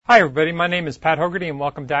Hi, everybody. My name is Pat Hogarty, and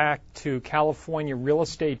welcome back to California Real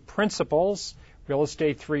Estate Principles, Real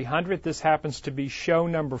Estate 300. This happens to be show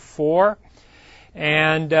number 4.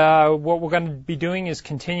 And what we're going to be doing is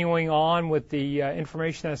continuing on with the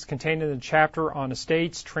information that's contained in the chapter on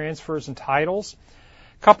estates, transfers, and titles.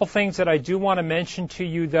 A couple things that I do want to mention to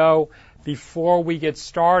you, though, before we get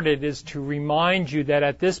started is to remind you that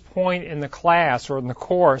at this point in the class or in the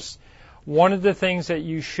course, one of the things that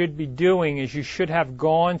you should be doing is you should have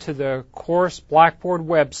gone to the course Blackboard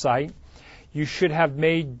website. You should have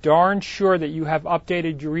made darn sure that you have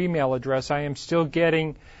updated your email address. I am still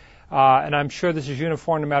getting, and I'm sure this is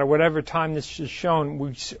uniform no matter whatever time this is shown,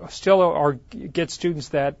 we still get students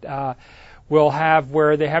that will have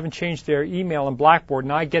where they haven't changed their email in Blackboard,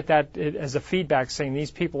 and I get that as a feedback saying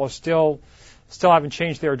these people are still haven't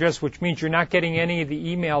changed their address, which means you're not getting any of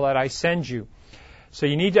the email that I send you. So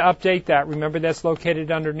you need to update that. Remember, that's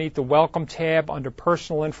located underneath the Welcome tab under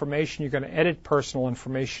Personal Information. You're going to edit personal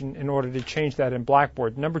information in order to change that in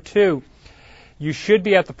Blackboard. Number 2, you should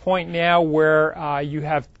be at the point now where you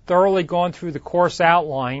have thoroughly gone through the course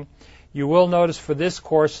outline. You will notice for this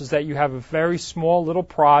course is that you have a very small little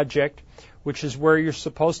project, which is where you're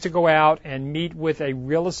supposed to go out and meet with a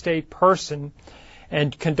real estate person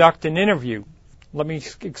and conduct an interview. Let me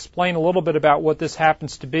explain a little bit about what this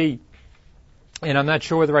happens to be. And I'm not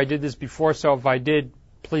sure whether I did this before, so if I did,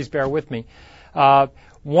 please bear with me.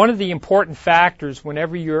 One of the important factors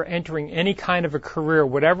whenever you're entering any kind of a career,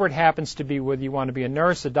 whatever it happens to be, whether you want to be a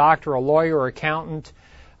nurse, a doctor, a lawyer, or accountant,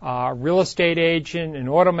 a real estate agent, an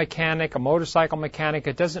auto mechanic, a motorcycle mechanic,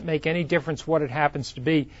 it doesn't make any difference what it happens to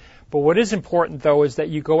be. But what is important, though, is that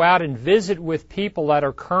you go out and visit with people that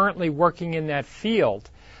are currently working in that field,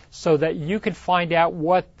 so that you can find out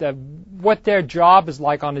what their job is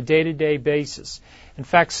like on a day-to-day basis. In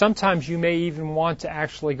fact, sometimes you may even want to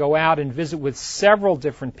actually go out and visit with several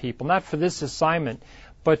different people, not for this assignment,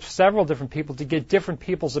 but several different people to get different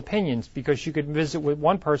people's opinions, because you could visit with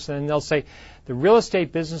one person and they'll say, the real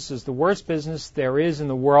estate business is the worst business there is in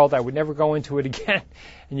the world. I would never go into it again.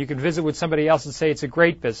 And you can visit with somebody else and say it's a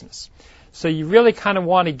great business. So you really kind of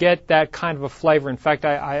want to get that kind of a flavor. In fact,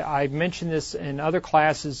 I mentioned this in other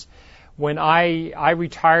classes when I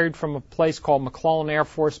retired from a place called McClellan Air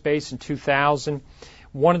Force Base in 2000.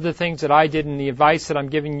 One of the things that I did, and the advice that I'm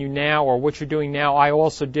giving you now, or what you're doing now, I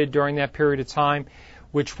also did during that period of time,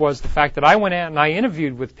 which was the fact that I went out and I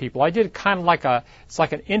interviewed with people. I did kind of like it's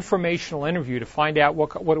like an informational interview to find out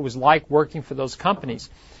what it was like working for those companies.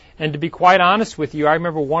 And to be quite honest with you, I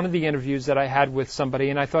remember one of the interviews that I had with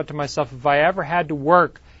somebody, and I thought to myself, if I ever had to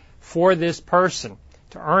work for this person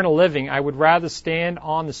to earn a living, I would rather stand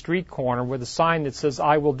on the street corner with a sign that says,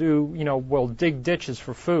 I will will dig ditches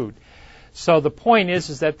for food. So the point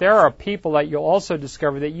is that there are people that you'll also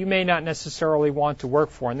discover that you may not necessarily want to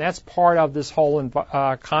work for, and that's part of this whole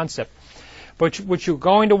concept. But what you're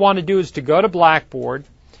going to want to do is to go to Blackboard,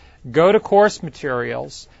 go to course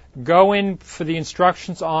materials, go in for the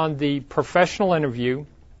instructions on the professional interview.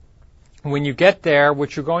 When you get there,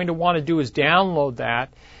 what you're going to want to do is download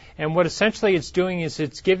that. And what essentially it's doing is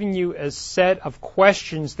it's giving you a set of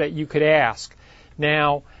questions that you could ask.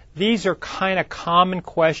 Now, these are kind of common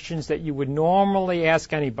questions that you would normally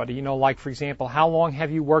ask anybody. Like, for example, how long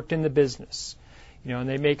have you worked in the business? And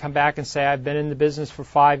they may come back and say, I've been in the business for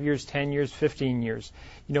 5 years, 10 years, 15 years.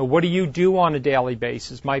 What do you do on a daily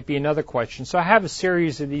basis might be another question. So I have a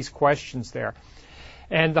series of these questions there.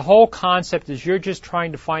 And the whole concept is you're just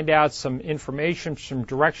trying to find out some information, some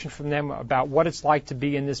direction from them about what it's like to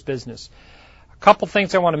be in this business. A couple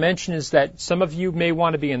things I want to mention is that some of you may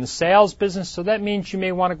want to be in the sales business, so that means you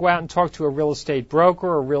may want to go out and talk to a real estate broker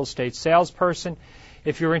or a real estate salesperson.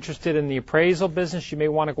 If you're interested in the appraisal business, you may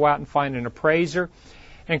want to go out and find an appraiser.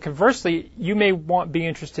 And conversely, you may be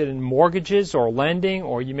interested in mortgages or lending,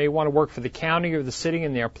 or you may want to work for the county or the city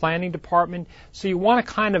in their planning department. So you want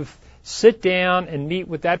to kind of sit down and meet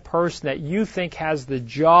with that person that you think has the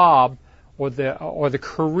job or the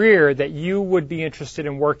career that you would be interested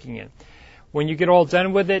in working in. When you get all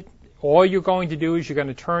done with it, all you're going to do is you're going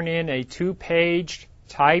to turn in a 2-page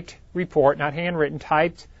typed report, not handwritten,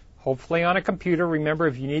 typed, hopefully on a computer. Remember,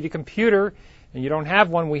 if you need a computer and you don't have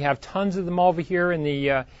one, we have tons of them over here in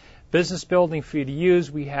the business building for you to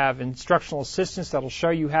use. We have instructional assistants that will show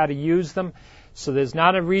you how to use them. So there's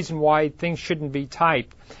not a reason why things shouldn't be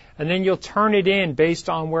typed. And then you'll turn it in based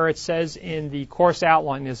on where it says in the course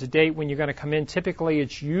outline. There's a date when you're going to come in. Typically,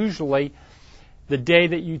 it's usually the day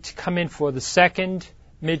that you come in for the second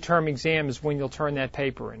midterm exam is when you'll turn that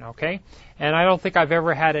paper in, okay? And I don't think I've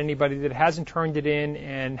ever had anybody that hasn't turned it in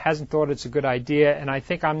and hasn't thought it's a good idea, and I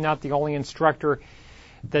think I'm not the only instructor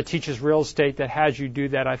that teaches real estate that has you do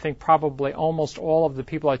that. I think probably almost all of the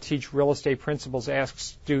people that teach real estate principles ask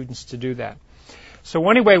students to do that. So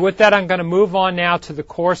anyway, with that, I'm going to move on now to the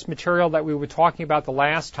course material that we were talking about the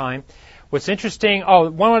last time. What's interesting,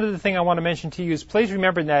 one other thing I want to mention to you is please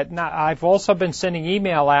remember that I've also been sending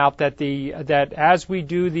email out that as we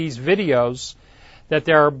do these videos, that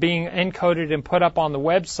they're being encoded and put up on the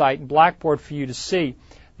website in Blackboard for you to see.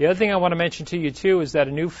 The other thing I want to mention to you, too, is that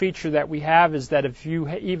a new feature that we have is that if you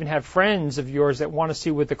even have friends of yours that want to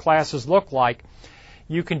see what the classes look like,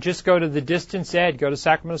 you can just go to the Distance Ed, go to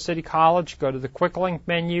Sacramento City College, go to the Quick Link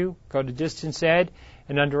menu, go to Distance Ed,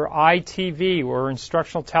 and under ITV, or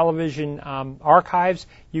Instructional Television Archives,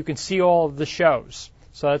 you can see all of the shows.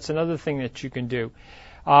 So that's another thing that you can do.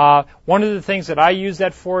 One of the things that I use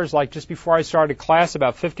that for is like just before I started class,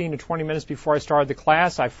 about 15 to 20 minutes before I started the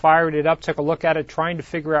class, I fired it up, took a look at it, trying to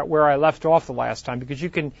figure out where I left off the last time, because you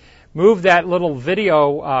can move that little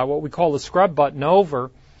video, what we call the scrub button,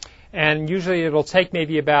 over, and usually it'll take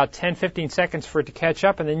maybe about 10, 15 seconds for it to catch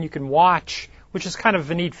up, and then you can watch, which is kind of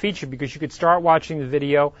a neat feature because you could start watching the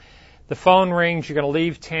video, the phone rings, you're going to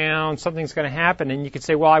leave town, something's going to happen, and you could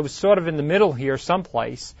say, well, I was sort of in the middle here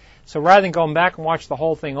someplace. So rather than going back and watch the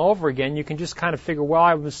whole thing over again, you can just kind of figure, well,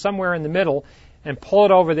 I was somewhere in the middle, and pull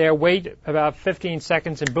it over there, wait about 15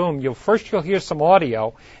 seconds, and boom, you'll hear some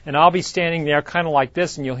audio, and I'll be standing there kind of like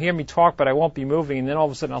this, and you'll hear me talk, but I won't be moving, and then all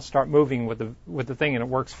of a sudden I'll start moving with the thing, and it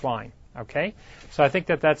works fine. Okay? So I think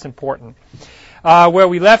that that's important. Where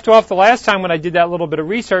we left off the last time when I did that little bit of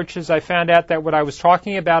research is I found out that what I was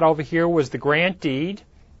talking about over here was the grant deed,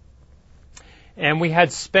 and we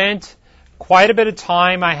had spent quite a bit of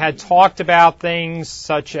time. I had talked about things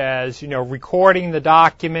such as, recording the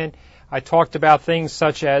document. I talked about things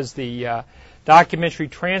such as the documentary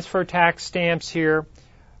transfer tax stamps here.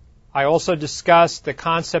 I also discussed the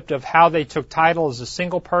concept of how they took title as a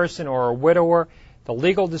single person or a widower, the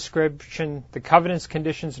legal description, the covenants,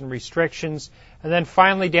 conditions, and restrictions. And then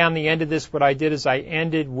finally, down the end of this, what I did is I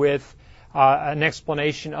ended with an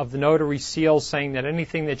explanation of the notary seal, saying that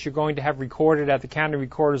anything that you're going to have recorded at the county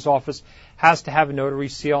recorder's office has to have a notary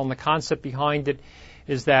seal. And the concept behind it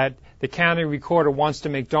is that the county recorder wants to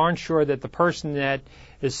make darn sure that the person that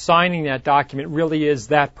is signing that document really is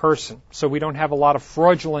that person. So we don't have a lot of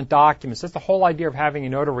fraudulent documents. That's the whole idea of having a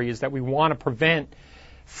notary, is that we want to prevent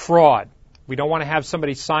fraud. We don't want to have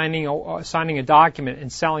somebody signing a document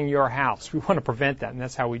and selling your house. We want to prevent that, and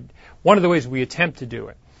that's one of the ways we attempt to do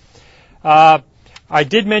it. I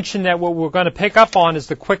did mention that what we're going to pick up on is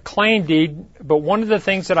the quick claim deed, but one of the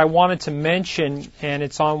things that I wanted to mention, and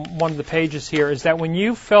it's on one of the pages here, is that when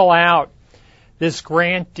you fill out this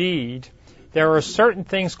grant deed, there are certain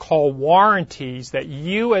things called warranties that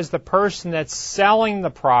you, as the person that's selling the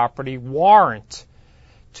property, warrant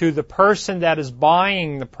to the person that is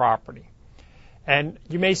buying the property. And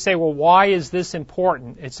you may say, well, why is this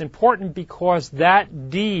important? It's important because that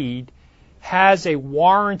deed has a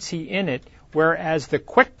warranty in it, whereas the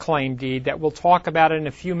quitclaim deed that we'll talk about in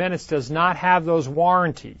a few minutes does not have those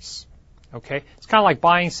warranties. Okay? It's kind of like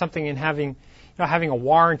buying something and having a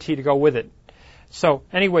warranty to go with it. So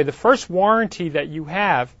anyway, the first warranty that you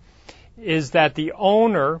have is that the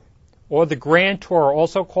owner or the grantor,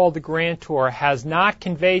 also called the grantor, has not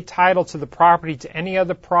conveyed title to the property to any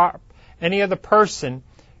other person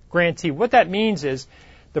grantee. What that means is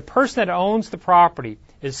the person that owns the property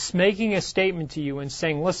is making a statement to you and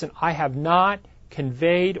saying, listen, I have not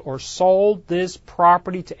conveyed or sold this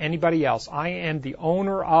property to anybody else. I am the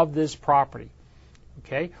owner of this property.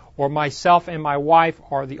 Okay? Or myself and my wife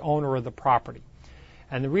are the owner of the property.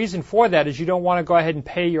 And the reason for that is you don't want to go ahead and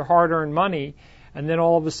pay your hard-earned money and then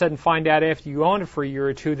all of a sudden find out after you own it for a year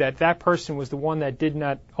or two that that person was the one that did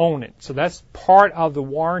not own it. So that's part of the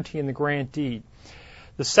warranty in the grant deed.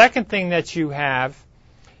 The second thing that you have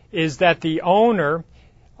is that the owner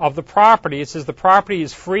of the property, it says the property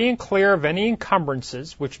is free and clear of any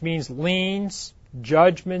encumbrances, which means liens,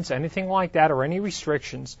 judgments, anything like that, or any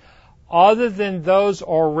restrictions, other than those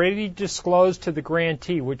already disclosed to the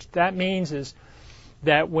grantee, which that means is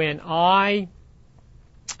that when I,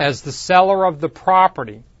 as the seller of the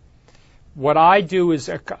property, what I do is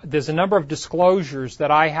there's a number of disclosures that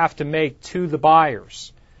I have to make to the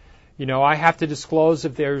buyers. I have to disclose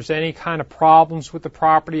if there's any kind of problems with the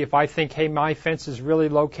property, if I think, hey, my fence is really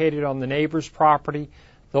located on the neighbor's property,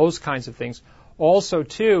 those kinds of things. Also,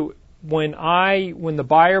 too, when the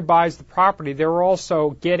buyer buys the property, they're also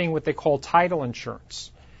getting what they call title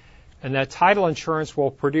insurance. And that title insurance will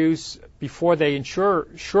produce, before they insure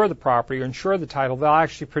the property or insure the title, they'll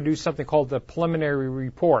actually produce something called the preliminary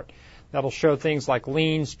report. That'll show things like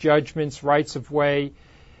liens, judgments, rights of way,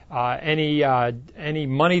 any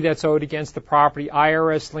money that's owed against the property,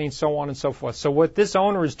 IRS lien, so on and so forth. So what this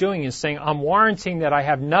owner is doing is saying, I'm warranting that I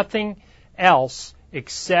have nothing else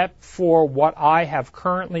except for what I have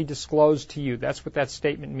currently disclosed to you. That's what that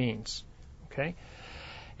statement means. Okay?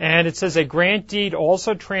 And it says a grant deed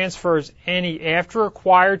also transfers any after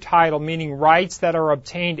acquired title, meaning rights that are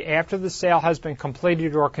obtained after the sale has been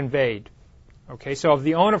completed or conveyed. Okay, so if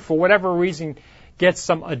the owner, for whatever reason, gets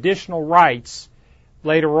some additional rights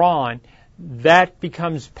later on, that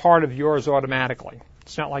becomes part of yours automatically.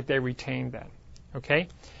 It's not like they retained that. Okay?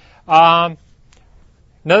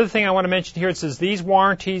 Another thing I want to mention here, it says these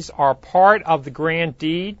warranties are part of the grant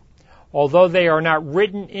deed. Although they are not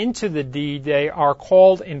written into the deed, they are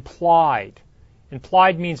called implied.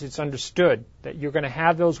 Implied means it's understood that you're going to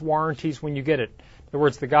have those warranties when you get it. In other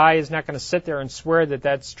words, the guy is not going to sit there and swear that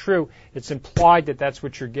that's true. It's implied that that's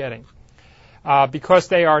what you're getting. Because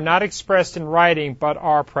they are not expressed in writing but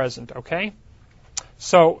are present, okay?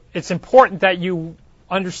 So it's important that you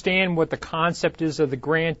understand what the concept is of the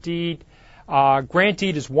grant deed. Grant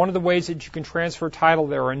deed is one of the ways that you can transfer title.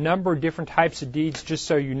 There are a number of different types of deeds, just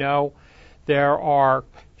so you know. There are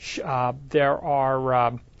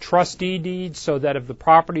trustee deeds, so that if the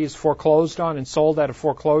property is foreclosed on and sold at a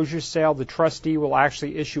foreclosure sale, the trustee will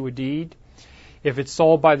actually issue a deed. If it's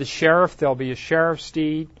sold by the sheriff, there'll be a sheriff's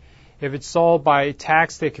deed. If it's sold by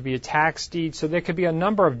tax, there could be a tax deed. So there could be a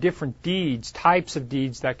number of different deeds, types of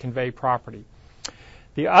deeds that convey property.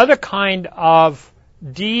 The other kind of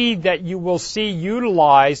deed that you will see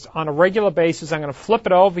utilized on a regular basis, I'm going to flip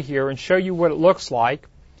it over here and show you what it looks like.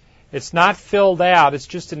 It's not filled out. It's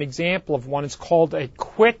just an example of one. It's called a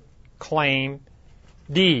quitclaim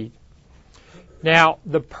deed. Now,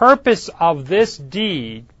 the purpose of this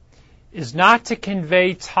deed is not to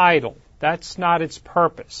convey title. That's not its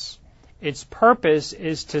purpose. Its purpose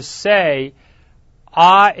is to say,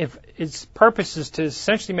 its purpose is to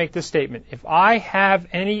essentially make this statement. If I have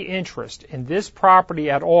any interest in this property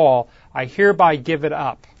at all, I hereby give it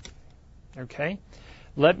up. Okay?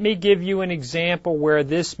 Let me give you an example where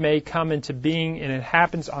this may come into being, and it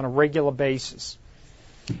happens on a regular basis.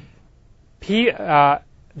 The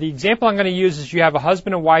example I'm going to use is you have a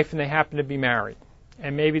husband and wife and they happen to be married.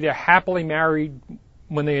 And maybe they're happily married.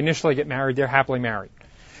 When they initially get married, they're happily married.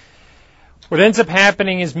 What ends up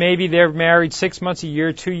happening is maybe they're married 6 months, a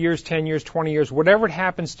year, 2 years, 10 years, 20 years, whatever it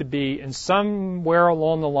happens to be, and somewhere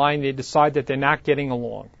along the line they decide that they're not getting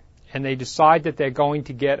along. And they decide that they're going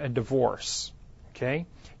to get a divorce. Okay?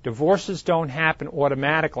 Divorces don't happen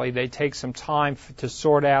automatically. They take some time to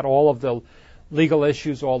sort out all of the legal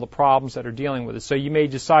issues, all the problems that are dealing with it. So you may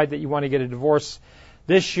decide that you want to get a divorce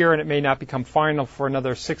this year, and it may not become final for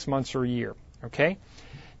another 6 months or a year. Okay?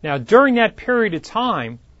 Now, during that period of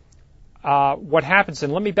time, what happens,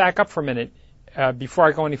 and let me back up for a minute before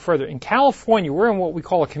I go any further. In California, we're in what we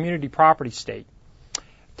call a community property state.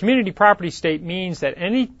 Community property state means that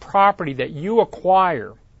any property that you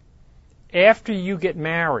acquire after you get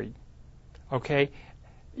married, okay,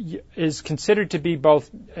 is considered to be both,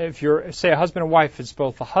 if you're, say, a husband and wife, it's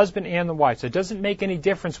both the husband and the wife. So it doesn't make any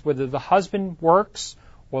difference whether the husband works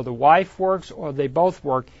or the wife works or they both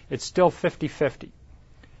work. It's still 50-50.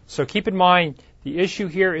 So keep in mind, the issue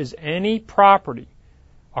here is any property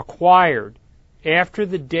acquired after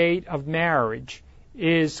the date of marriage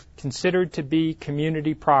is considered to be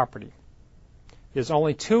community property. There's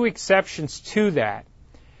only two exceptions to that.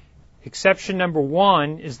 Exception number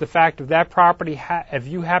one is the fact of that property, if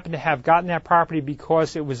you happen to have gotten that property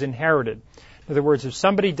because it was inherited. In other words, if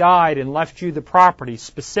somebody died and left you the property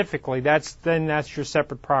specifically, that's your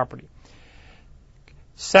separate property.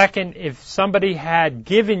 Second, if somebody had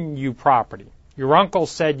given you property, your uncle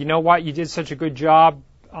said, you know what, you did such a good job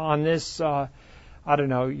on this,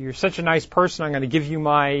 you're such a nice person, I'm going to give you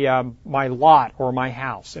my lot or my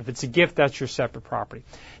house. If it's a gift, that's your separate property.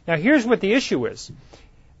 Now, here's what the issue is.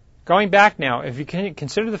 Going back now, if you can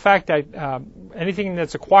consider the fact that anything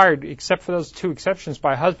that's acquired, except for those two exceptions,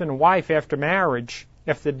 by husband and wife after marriage,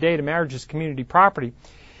 after the date of marriage is community property,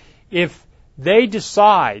 if they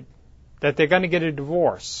decide that they're going to get a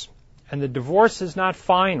divorce, and the divorce is not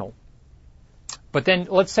final, but then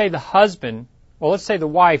let's say the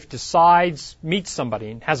wife meets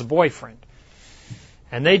somebody and has a boyfriend,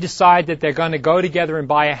 and they decide that they're going to go together and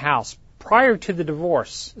buy a house prior to the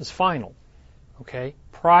divorce is final. Okay?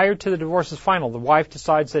 Prior to the divorce is final, the wife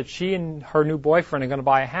decides that she and her new boyfriend are going to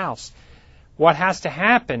buy a house. What has to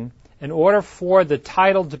happen in order for the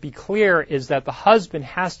title to be clear is that the husband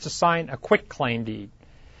has to sign a quitclaim deed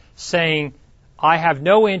saying, I have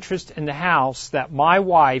no interest in the house that my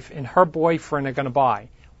wife and her boyfriend are going to buy.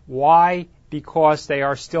 Why because they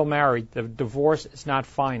are still married. The divorce is not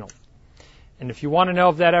final. And if you want to know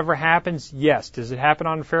if that ever happens, yes. Does it happen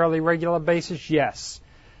on a fairly regular basis? Yes.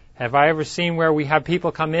 Have I ever seen where we have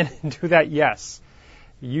people come in and do that? Yes.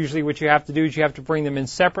 Usually what you have to do is you have to bring them in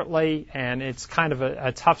separately, and it's kind of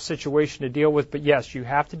a tough situation to deal with, but yes, you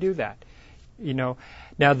have to do that. You know,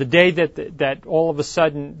 now the day that all of a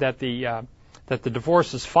sudden that the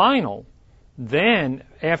divorce is final, then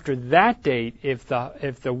after that date, if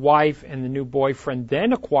the wife and the new boyfriend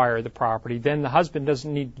then acquire the property, then the husband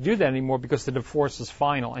doesn't need to do that anymore because the divorce is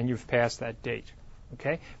final and you've passed that date.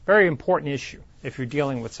 Okay? Very important issue if you're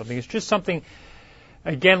dealing with something. It's just something,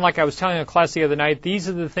 again, like I was telling a class the other night, these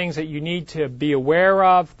are the things that you need to be aware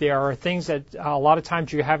of. There are things that a lot of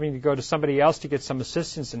times you're having to go to somebody else to get some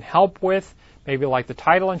assistance and help with, maybe like the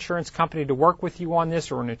title insurance company to work with you on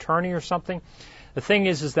this, or an attorney or something. The thing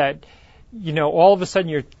is that, you know, all of a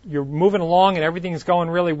sudden you're moving along and everything's going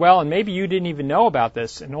really well, and maybe you didn't even know about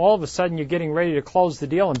this, and all of a sudden you're getting ready to close the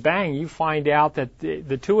deal, and bang, you find out that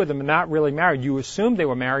the two of them are not really married. You assume they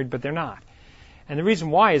were married, but they're not. And the reason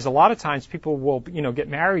why is a lot of times people will, you know, get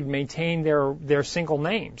married, maintain their single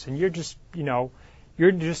names, and you're just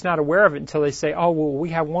not aware of it until they say, oh, well, we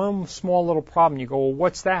have one small little problem. You go, well,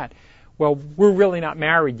 what's that? Well, we're really not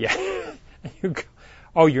married yet. And you go,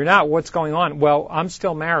 oh, you're not? What's going on? Well, I'm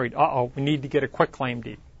still married. Uh-oh, we need to get a quitclaim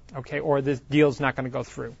deed, okay, or this deal's not going to go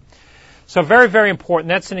through. So very, very important.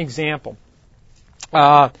 That's an example.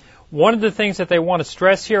 One of the things that they want to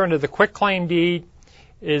stress here under the quitclaim deed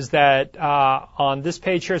is that on this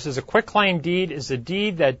page here it says a quitclaim deed is a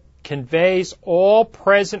deed that conveys all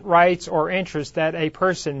present rights or interests that a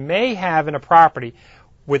person may have in a property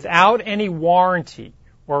without any warranty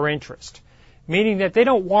or interest, meaning that they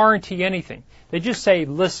don't warranty anything. They just say,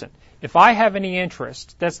 listen, if I have any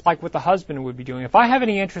interest, that's like what the husband would be doing. If I have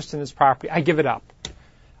any interest in this property, I give it up.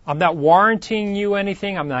 I'm not warranting you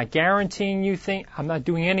anything. I'm not guaranteeing you things. I'm not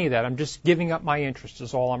doing any of that. I'm just giving up my interest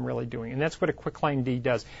is all I'm really doing. And that's what a quitclaim deed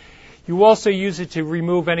does. You also use it to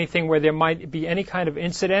remove anything where there might be any kind of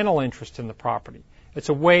incidental interest in the property. It's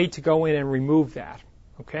a way to go in and remove that.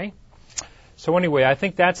 Okay? So anyway, I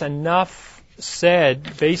think that's enough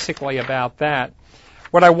said basically about that.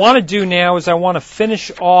 What I want to do now is I want to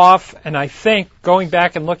finish off, and I think, going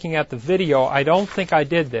back and looking at the video, I don't think I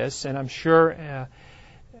did this, and I'm sure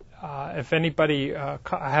if anybody, I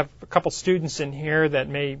have a couple students in here that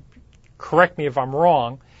may correct me if I'm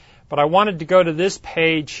wrong, but I wanted to go to this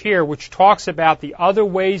page here, which talks about the other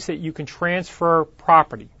ways that you can transfer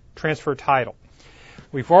property, transfer title.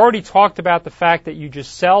 We've already talked about the fact that you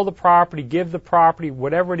just sell the property, give the property,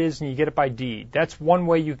 whatever it is, and you get it by deed. That's one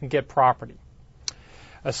way you can get property.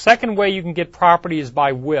 A second way you can get property is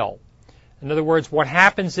by will. In other words, what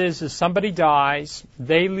happens is somebody dies,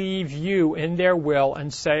 they leave you in their will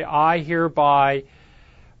and say, I hereby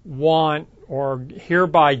want or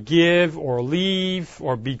hereby give or leave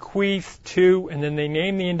or bequeath to, and then they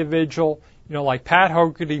name the individual, you know, like Pat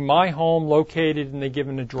Hogarty, my home located, and they give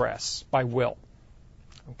an address by will.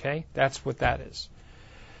 Okay, that's what that is.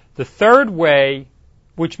 The third way,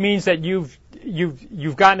 which means that you've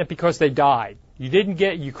gotten it because they died.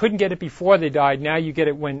 You couldn't get it before they died. Now you get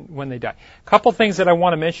it when they die. A couple things that I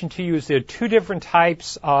want to mention to you is there are two different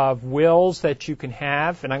types of wills that you can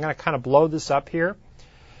have, and I'm going to kind of blow this up here.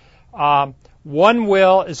 One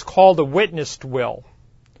will is called a witnessed will.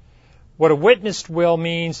 What a witnessed will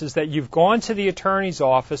means is that you've gone to the attorney's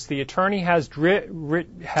office, the attorney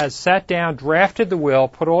has sat down, drafted the will,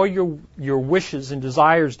 put all your wishes and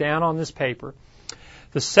desires down on this paper.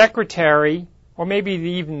 The secretary, or maybe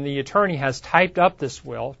even the attorney, has typed up this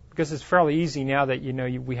will, because it's fairly easy now that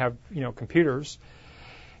we have computers.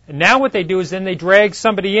 And now what they do is then they drag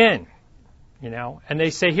somebody in, and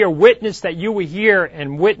they say, here, witness that you were here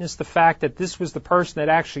and witness the fact that this was the person that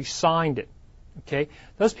actually signed it. Okay,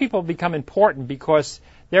 those people become important because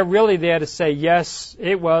they're really there to say, yes,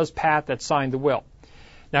 it was Pat that signed the will.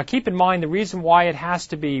 Now keep in mind the reason why it has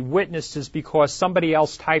to be witnessed is because somebody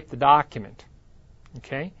else typed the document.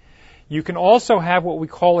 Okay, you can also have what we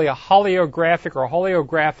call a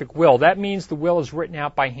holiographic will. That means the will is written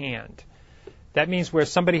out by hand. That means where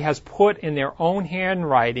somebody has put in their own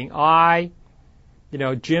handwriting, I,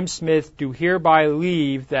 Jim Smith, do hereby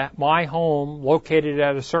leave that my home located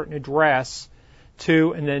at a certain address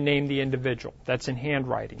to, and then name the individual. That's in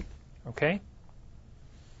handwriting. Okay?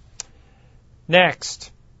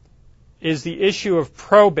 Next is the issue of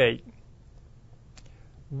probate.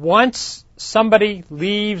 Once somebody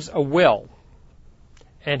leaves a will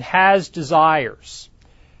and has desires,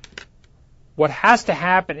 what has to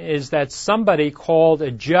happen is that somebody called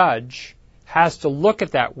a judge has to look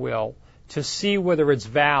at that will to see whether it's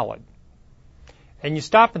valid. And you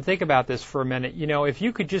stop and think about this for a minute. If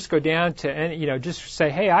you could just go down to, and just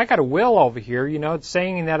say, hey, I got a will over here, it's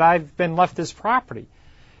saying that I've been left this property.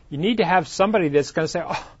 You need to have somebody that's going to say,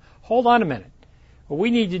 oh, hold on a minute. What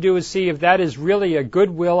we need to do is see if that is really a good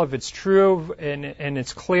will, if it's true and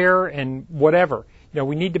it's clear and whatever.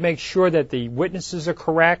 We need to make sure that the witnesses are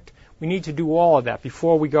correct. We need to do all of that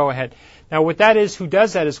before we go ahead. Now, what that is, who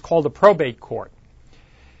does that is called a probate court.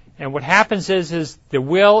 And what happens is the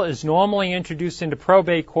will is normally introduced into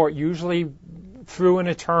probate court, usually through an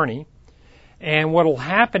attorney. And what will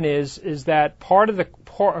happen is that part of the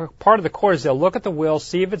court is they'll look at the will,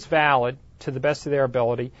 see if it's valid to the best of their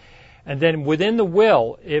ability, and then within the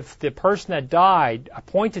will, if the person that died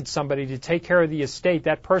appointed somebody to take care of the estate,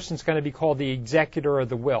 that person's going to be called the executor of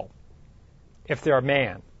the will, if they're a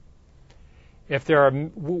man. If they're a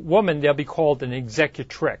woman, they'll be called an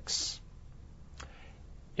executrix.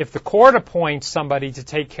 If the court appoints somebody to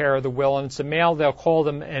take care of the will and it's a male, they'll call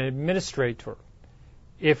them an administrator.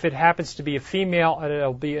 If it happens to be a female,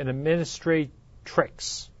 it'll be an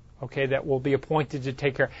administratrix, that will be appointed to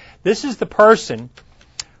take care. This is the person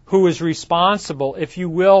who is responsible, if you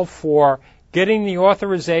will, for getting the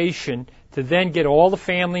authorization to then get all the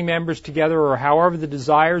family members together, or however the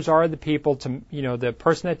desires are of the people to, the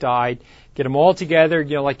person that died, get them all together,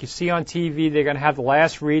 like you see on TV, they're going to have the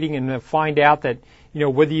last reading and find out that,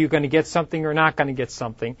 whether you're going to get something or not going to get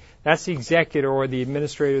something. That's the executor or the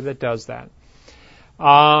administrator that does that.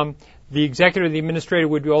 The executor or the administrator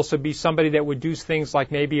would also be somebody that would do things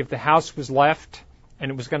like maybe if the house was left and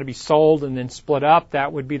it was going to be sold and then split up,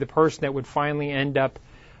 that would be the person that would finally end up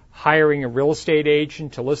hiring a real estate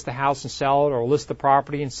agent to list the house and sell it, or list the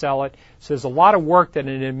property and sell it. So there's a lot of work that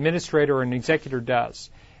an administrator or an executor does.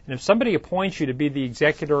 And if somebody appoints you to be the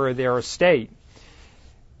executor of their estate,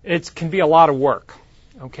 it can be a lot of work.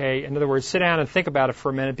 In other words, sit down and think about it for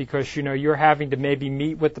a minute, because you're having to maybe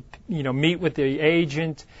meet with the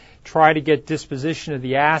agent, try to get disposition of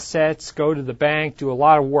the assets, go to the bank, do a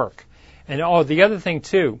lot of work. And the other thing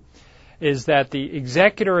too is that the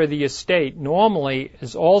executor of the estate normally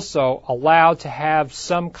is also allowed to have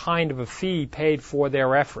some kind of a fee paid for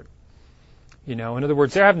their effort. In other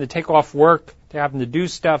words, they're having to take off work, they're having to do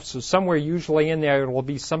stuff, so somewhere usually in there will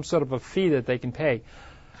be some sort of a fee that they can pay.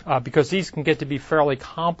 Because these can get to be fairly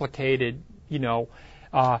complicated,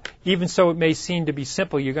 even so it may seem to be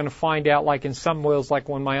simple. You're going to find out, like in some wills, like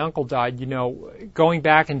when my uncle died, going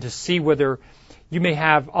back and to see whether you may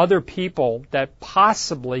have other people that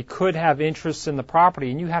possibly could have interests in the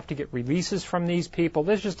property, and you have to get releases from these people.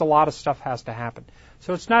 There's just a lot of stuff has to happen.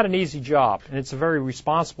 So it's not an easy job, and it's a very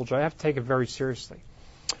responsible job. You have to take it very seriously.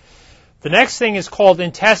 The next thing is called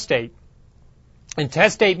intestate.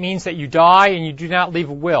 Intestate means that you die and you do not leave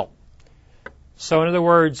a will. So in other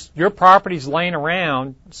words, your property's laying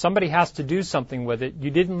around, somebody has to do something with it.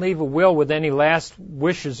 You didn't leave a will with any last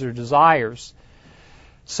wishes or desires.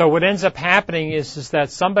 So what ends up happening is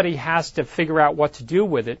that somebody has to figure out what to do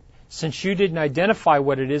with it. Since you didn't identify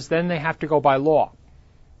what it is, then they have to go by law.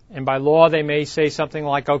 And by law, they may say something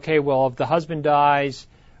like, okay, well, if the husband dies,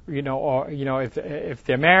 if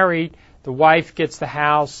they're married, the wife gets the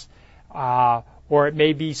house, or it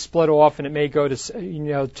may be split off and it may go to,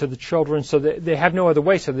 to the children. So they have no other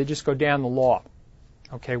way, so they just go down the law.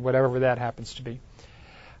 Whatever that happens to be.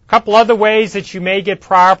 A couple other ways that you may get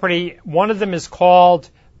property. One of them is called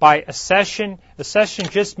by accession. Accession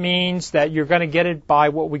just means that you're going to get it by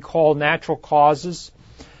what we call natural causes.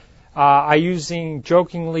 I using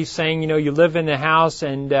jokingly saying, you live in the house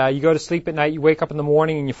and you go to sleep at night, you wake up in the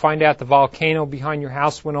morning and you find out the volcano behind your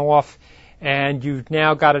house went off, and you've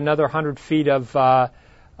now got another 100 feet of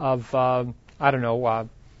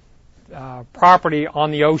property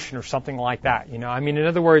on the ocean or something like that. In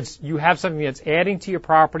other words, you have something that's adding to your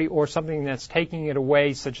property or something that's taking it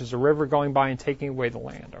away, such as a river going by and taking away the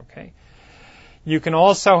land. You can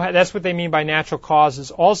also, that's what they mean by natural causes.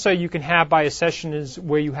 Also, you can have by accession is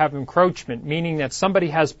where you have encroachment, meaning that somebody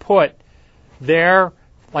has put their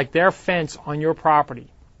fence on your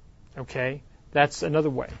property. That's another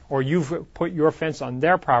way. Or you've put your fence on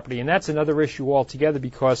their property, and that's another issue altogether,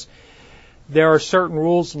 because there are certain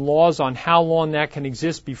rules and laws on how long that can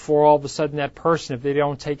exist before all of a sudden that person, if they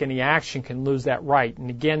don't take any action, can lose that right. And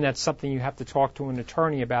again, that's something you have to talk to an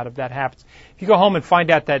attorney about if that happens. If you go home and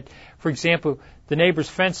find out that, for example, the neighbor's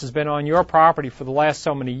fence has been on your property for the last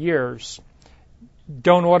so many years,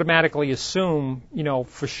 don't automatically assume,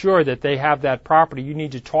 for sure that they have that property. You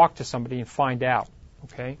need to talk to somebody and find out.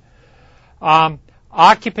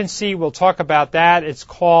 Occupancy, we'll talk about that. It's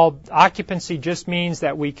called, occupancy just means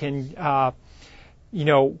that we can,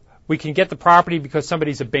 we We can get the property because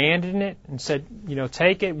somebody's abandoned it and said,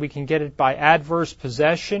 take it. We can get it by adverse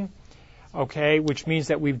possession, okay, which means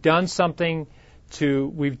that we've done something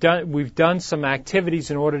we've done some activities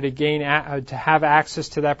in order to gain to have access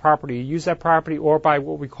to that property, use that property, or by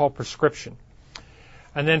what we call prescription.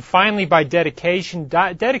 And then finally, by dedication.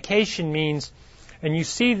 Dedication means, and you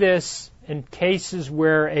see this in cases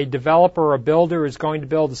where a developer or a builder is going to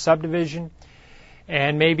build a subdivision,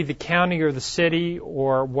 and maybe the county or the city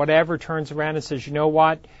or whatever turns around and says,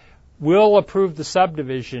 we'll approve the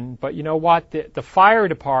subdivision, but the fire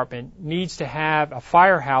department needs to have a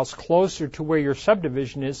firehouse closer to where your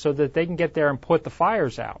subdivision is so that they can get there and put the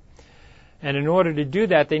fires out. And in order to do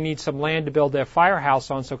that, they need some land to build their firehouse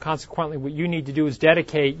on, so consequently what you need to do is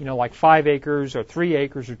dedicate, like 5 acres or 3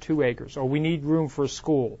 acres or 2 acres, or we need room for a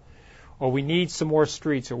school, or we need some more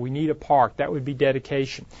streets, or we need a park. That would be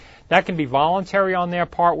dedication. That can be voluntary on their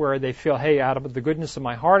part where they feel, hey, out of the goodness of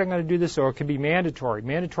my heart, I'm going to do this, or it can be mandatory.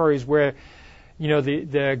 Mandatory is where,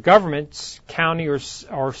 the government, county or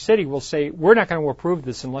city will say, we're not going to approve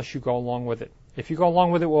this unless you go along with it. If you go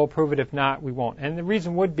along with it, we'll approve it. If not, we won't. And the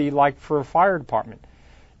reason would be like for a fire department.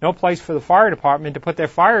 No place for the fire department to put their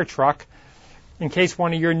fire truck in case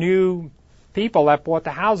one of your new people that bought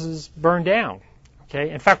the houses burned down.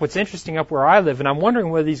 Okay. In fact, what's interesting up where I live, and I'm wondering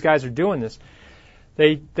whether these guys are doing this,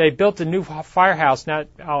 they built a new firehouse,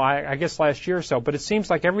 I guess last year or so, but it seems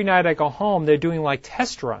like every night I go home, they're doing like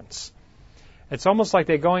test runs. It's almost like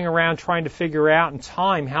they're going around trying to figure out in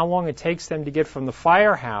time how long it takes them to get from the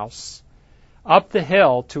firehouse up the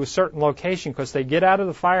hill to a certain location, because they get out of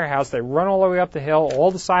the firehouse, they run all the way up the hill, all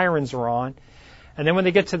the sirens are on, and then when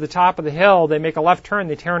they get to the top of the hill, they make a left turn,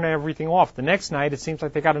 they turn everything off. The next night, it seems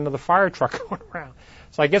like they got another fire truck going around.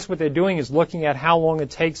 So I guess what they're doing is looking at how long it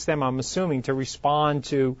takes them, I'm assuming, to respond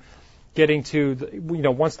to getting to,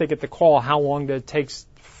 once they get the call, how long it takes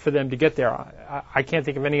for them to get there. I can't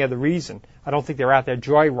think of any other reason. I don't think they're out there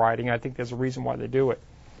joyriding. I think there's a reason why they do it.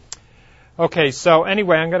 Okay, so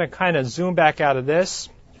anyway, I'm going to kind of zoom back out of this.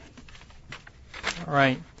 All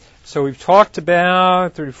right, so we've talked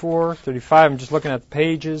about 34, 35. I'm just looking at the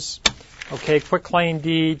pages. Okay, quitclaim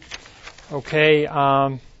deed. Okay,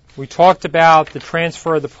 we talked about the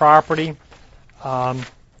transfer of the property. I'm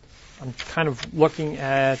kind of looking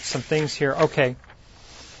at some things here. Okay,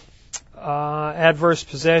 adverse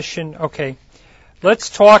possession. Okay, let's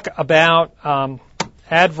talk about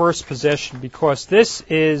adverse possession, because this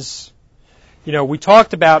is, we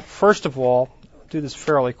talked about, first of all, I'll do this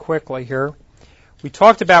fairly quickly here. We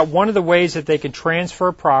talked about one of the ways that they can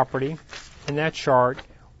transfer property in that chart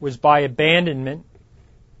was by abandonment.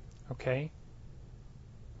 Okay.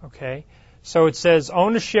 So it says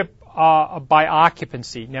ownership by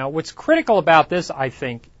occupancy. Now, what's critical about this, I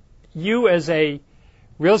think, you as a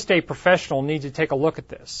real estate professional need to take a look at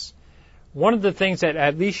this. One of the things that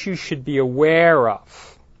at least you should be aware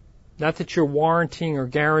of, not that you're warranting or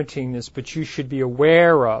guaranteeing this, but you should be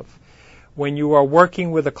aware of when you are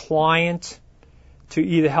working with a client to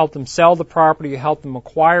either help them sell the property or help them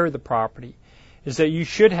acquire the property, is that you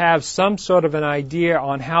should have some sort of an idea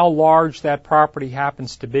on how large that property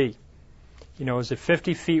happens to be. Is it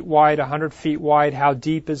 50 feet wide, 100 feet wide, how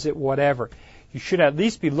deep is it, whatever. You should at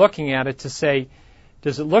least be looking at it to say,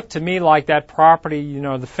 does it look to me like that property,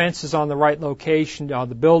 the fence is on the right location,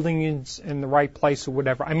 the building is in the right place or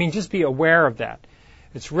whatever. I mean, just be aware of that.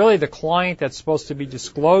 It's really the client that's supposed to be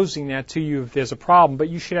disclosing that to you if there's a problem, but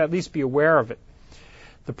you should at least be aware of it.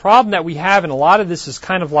 The problem that we have, and a lot of this is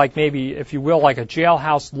kind of like maybe, if you will, like a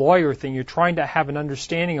jailhouse lawyer thing. You're trying to have an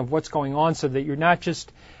understanding of what's going on so that you're not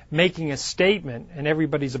just making a statement and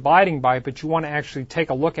everybody's abiding by it, but you want to actually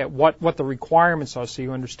take a look at what the requirements are so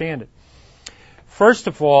you understand it. First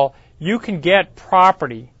of all, you can get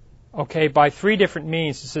property, by 3 different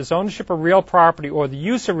means. It says ownership of real property or the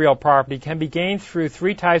use of real property can be gained through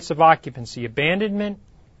 3 types of occupancy: abandonment,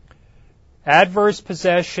 adverse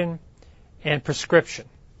possession, and prescription.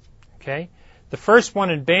 Okay? The first one,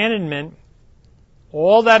 abandonment,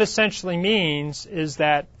 all that essentially means is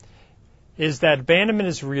that abandonment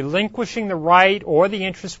is relinquishing the right or the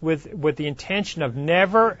interest with the intention of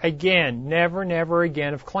never again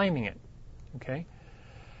of claiming it. Okay?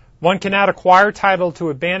 One cannot acquire title to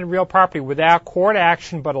abandoned real property without court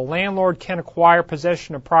action, but a landlord can acquire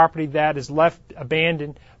possession of property that is left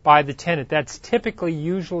abandoned by the tenant. That's typically,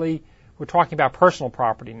 usually, we're talking about personal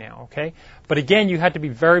property now, okay? But again, you have to be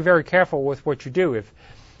very, very careful with what you do.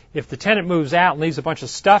 If the tenant moves out and leaves a bunch of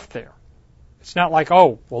stuff there, it's not like,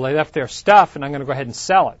 they left their stuff and I'm going to go ahead and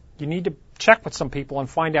sell it. You need to check with some people and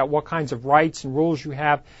find out what kinds of rights and rules you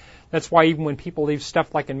have. That's why even when people leave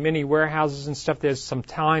stuff like in mini warehouses and stuff, there's some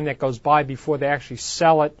time that goes by before they actually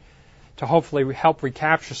sell it to hopefully help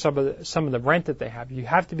recapture some of the rent that they have. You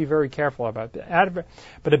have to be very careful about that.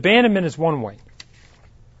 But abandonment is one way.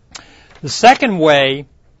 The second way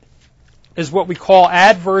is what we call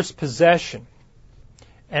adverse possession.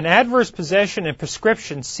 And adverse possession and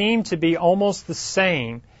prescription seem to be almost the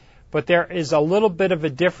same, but there is a little bit of a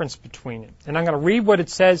difference between it. And I'm going to read what it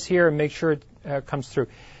says here and make sure it comes through.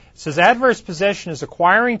 It says adverse possession is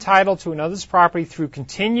acquiring title to another's property through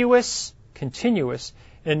continuous,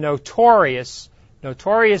 and notorious.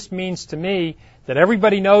 Notorious means to me that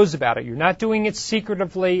everybody knows about it. You're not doing it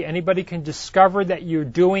secretively. Anybody can discover that you're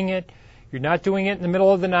doing it. You're not doing it in the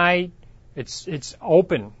middle of the night. It's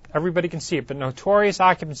open. Everybody can see it. But notorious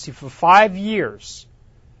occupancy for 5 years.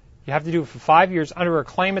 You have to do it for 5 years under a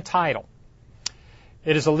claim of title.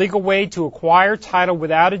 It is a legal way to acquire title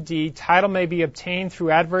without a deed. Title may be obtained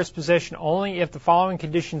through adverse possession only if the following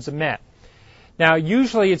conditions are met. Now,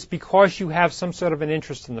 usually it's because you have some sort of an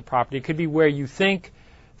interest in the property. It could be where you think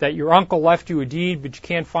that your uncle left you a deed, but you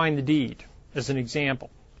can't find the deed, as an example.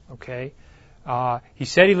 Okay? He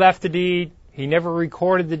said he left the deed. He never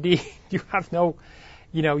recorded the deed. You have no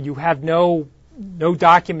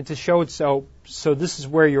document to show it. So this is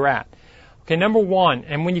where you're at. Okay, number one,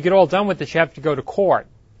 and when you get all done with this, you have to go to court,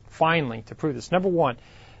 finally, to prove this. Number one,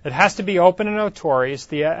 it has to be open and notorious.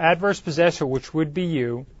 The adverse possessor, which would be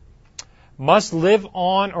you, must live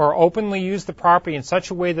on or openly use the property in such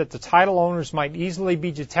a way that the title owners might easily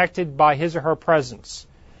be detected by his or her presence.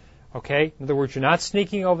 Okay? In other words, you're not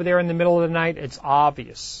sneaking over there in the middle of the night. It's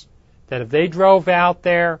obvious that if they drove out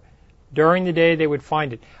there during the day, they would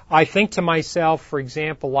find it. I think to myself, for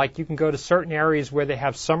example, like you can go to certain areas where they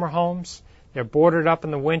have summer homes. They're boarded up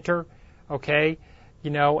in the winter, okay?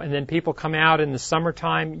 And then people come out in the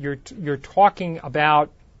summertime. You're talking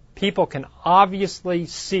about people can obviously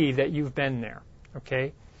see that you've been there,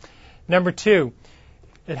 okay? Number two,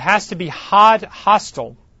 it has to be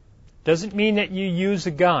hostile. Doesn't mean that you use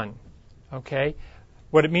a gun, okay?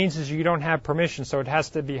 What it means is you don't have permission, so it has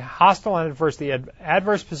to be hostile and adverse. The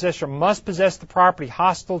adverse possessor must possess the property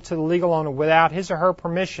hostile to the legal owner without his or her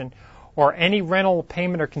permission or any rental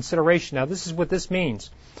payment or consideration. Now, this is what this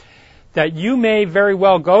means. That you may very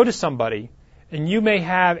well go to somebody and you may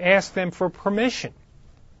ask them for permission.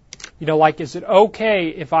 Like, is it okay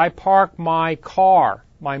if I park my car,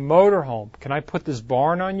 my motorhome? Can I put this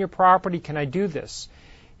barn on your property? Can I do this?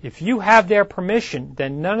 If you have their permission,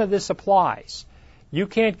 then none of this applies. You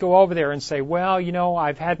can't go over there and say, well,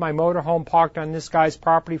 I've had my motorhome parked on this guy's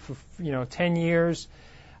property for, 10 years.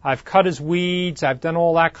 I've cut his weeds. I've done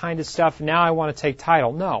all that kind of stuff. Now I want to take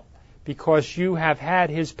title. No, because you have had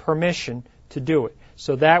his permission to do it.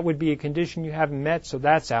 So that would be a condition you haven't met, so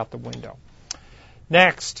that's out the window.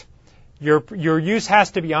 Next, your use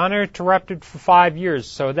has to be uninterrupted for 5 years.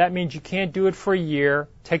 So that means you can't do it for a year,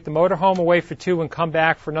 take the motorhome away for 2, and come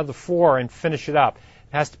back for another 4 and finish it up.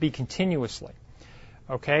 It has to be continuously.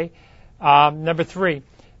 Okay? Number 3,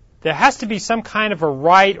 there has to be some kind of a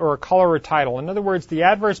right or a color of title. In other words, the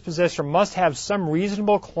adverse possessor must have some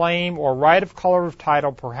reasonable claim or right of color of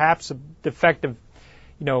title, perhaps a defective,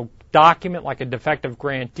 document like a defective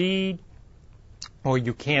grant deed, or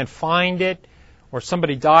you can't find it, or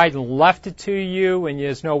somebody died and left it to you and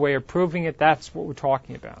there's no way of proving it. That's what we're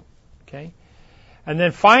talking about. Okay? And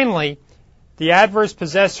then finally, the adverse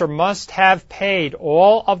possessor must have paid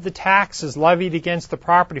all of the taxes levied against the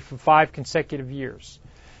property for 5 consecutive years.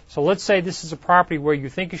 So let's say this is a property where you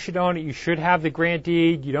think you should own it, you should have the grant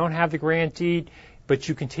deed, you don't have the grant deed, but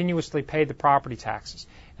you continuously pay the property taxes.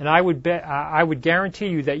 And I would guarantee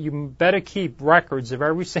you that you better keep records of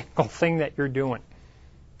every single thing that you're doing.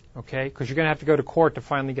 Okay? Because you're going to have to go to court to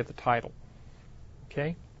finally get the title.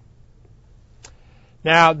 Okay?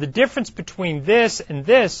 Now, the difference between this and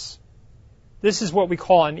this is what we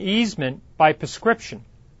call an easement by prescription.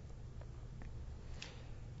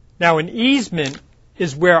 Now, an easement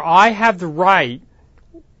is where I have the right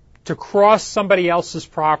to cross somebody else's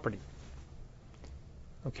property.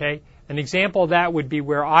 Okay? An example of that would be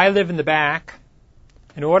where I live in the back.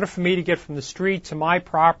 In order for me to get from the street to my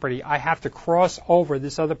property, I have to cross over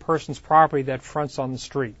this other person's property that fronts on the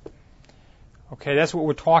street. Okay, that's what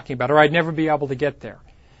we're talking about, or I'd never be able to get there.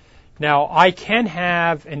 Now, I can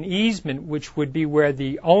have an easement, which would be where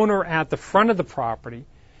the owner at the front of the property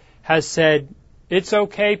has said, it's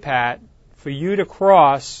okay, Pat, for you to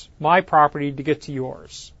cross my property to get to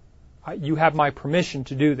yours. You have my permission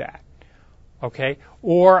to do that. Okay?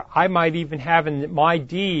 Or I might even have in my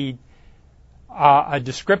deed a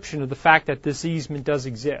description of the fact that this easement does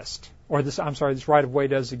exist, or this right-of-way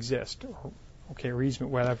does exist, or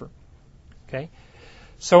easement, whatever. Okay?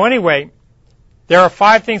 So anyway, There are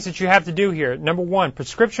 5 things that you have to do here. Number 1,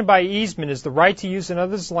 prescription by easement is the right to use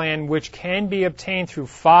another's land which can be obtained through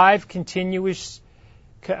 5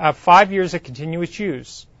 years of continuous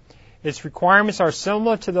use. Its requirements are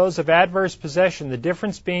similar to those of adverse possession, the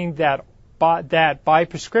difference being that by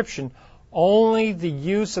prescription, only the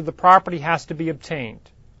use of the property has to be obtained.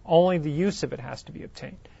 Only the use of it has to be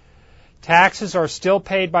obtained. Taxes are still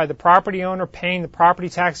paid by the property owner. Paying the property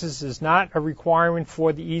taxes is not a requirement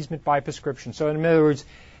for the easement by prescription. So in other words,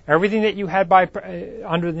 everything that you had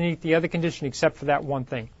underneath the other condition except for that one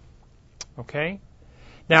thing. Okay?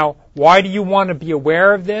 Now, why do you want to be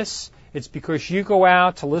aware of this? It's because you go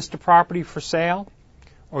out to list a property for sale,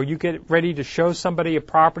 or you get ready to show somebody a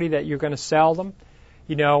property that you're going to sell them,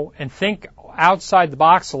 and think outside the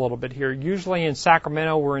box a little bit here. Usually in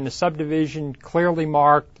Sacramento, we're in a subdivision clearly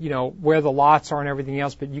marked, where the lots are and everything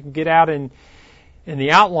else, but you can get out in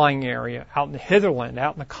the outlying area, out in the hitherland,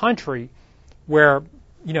 out in the country, where,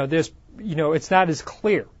 there's, it's not as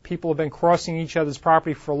clear. People have been crossing each other's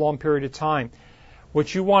property for a long period of time.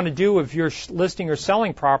 What you want to do if you're listing or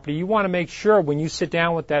selling property, you want to make sure when you sit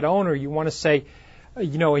down with that owner, you want to say,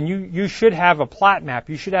 and you should have a plat map.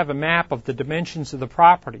 You should have a map of the dimensions of the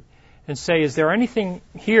property and say, is there anything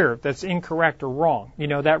here that's incorrect or wrong?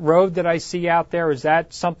 That road that I see out there, is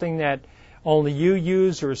that something that only you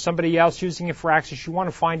use or is somebody else using it for access? You want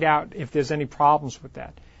to find out if there's any problems with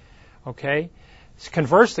that. Okay?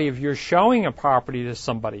 Conversely, if you're showing a property to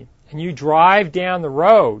somebody and you drive down the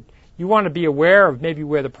road, you want to be aware of maybe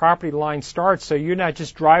where the property line starts, so you're not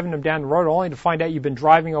just driving them down the road only to find out you've been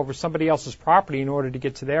driving over somebody else's property in order to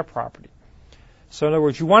get to their property. So in other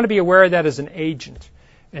words, you want to be aware of that as an agent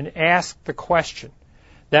and ask the question.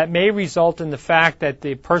 That may result in the fact that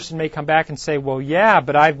the person may come back and say, well, yeah,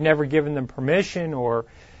 but I've never given them permission or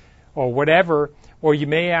whatever. Or you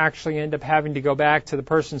may actually end up having to go back to the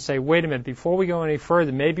person and say, wait a minute, before we go any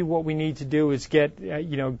further, maybe what we need to do is get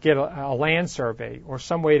a land survey or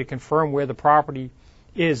some way to confirm where the property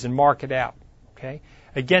is and mark it out. Okay?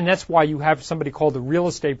 Again, that's why you have somebody called the real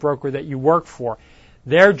estate broker that you work for.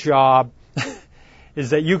 Their job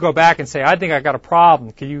is that you go back and say, I think I got a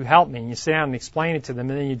problem. Can you help me? And you sit down and explain it to them,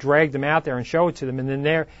 and then you drag them out there and show it to them, and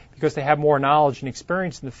then because they have more knowledge and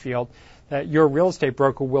experience in the field, that your real estate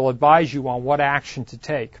broker will advise you on what action to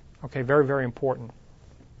take. Okay, very, very important.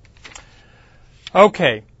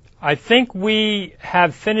 Okay, I think we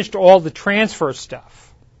have finished all the transfer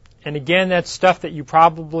stuff. And again, that's stuff that you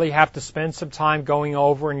probably have to spend some time going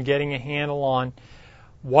over and getting a handle on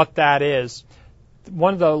what that is.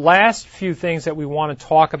 One of the last few things that we want to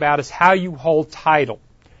talk about is how you hold title.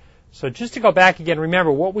 So just to go back again,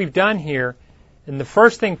 remember what we've done here. In the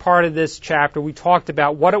first thing part of this chapter, we talked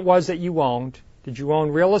about what it was that you owned. Did you own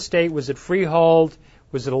real estate? Was it freehold?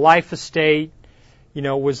 Was it a life estate?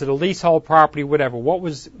 Was it a leasehold property? Whatever. What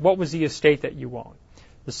was the estate that you owned?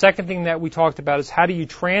 The second thing that we talked about is how do you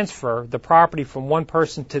transfer the property from one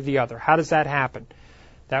person to the other? How does that happen?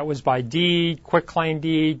 That was by deed, quitclaim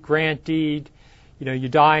deed, grant deed. You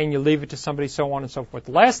die and you leave it to somebody, so on and so forth.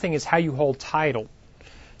 The last thing is how you hold title.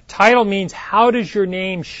 Title means how does your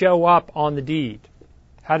name show up on the deed?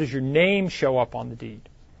 How does your name show up on the deed?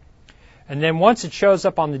 And then once it shows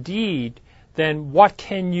up on the deed, then what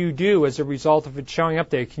can you do as a result of it showing up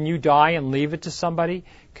there? Can you die and leave it to somebody?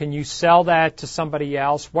 Can you sell that to somebody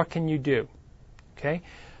else? What can you do? Okay?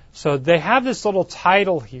 So they have this little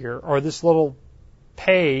title here, or this little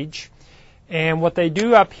page, and what they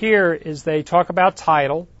do up here is they talk about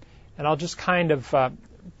title, and I'll just kind of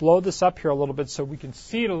blow this up here a little bit so we can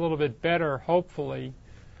see it a little bit better, hopefully,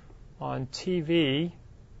 on TV.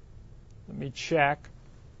 Let me check.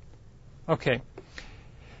 Okay. It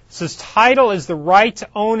says title is the right to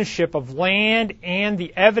ownership of land and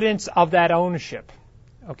the evidence of that ownership.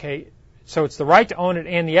 Okay. So it's the right to own it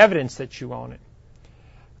and the evidence that you own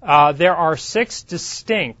it. There are 6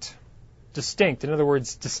 distinct, in other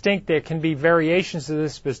words, distinct, there can be variations of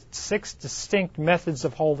this, but 6 distinct methods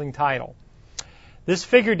of holding title. This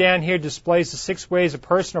figure down here displays the 6 ways a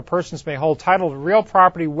person or persons may hold title to real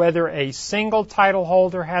property, whether a single title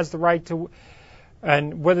holder has the right to,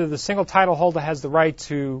 and whether the single title holder has the right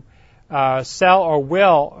to sell or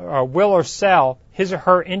will or sell his or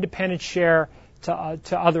her independent share to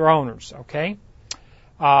other owners. Okay.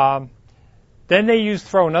 Then they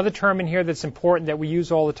throw another term in here that's important that we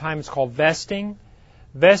use all the time. It's called vesting.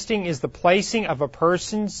 Vesting is the placing of a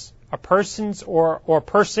person's or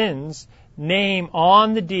persons name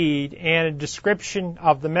on the deed and a description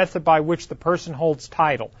of the method by which the person holds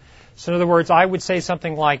title. So in other words, I would say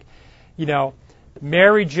something like,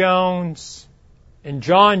 Mary Jones and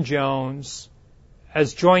John Jones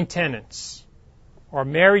as joint tenants, or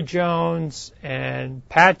Mary Jones and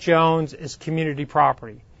Pat Jones is community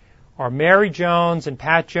property, or Mary Jones and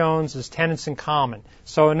Pat Jones is tenants in common.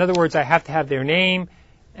 So in other words, I have to have their name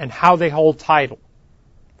and how they hold title.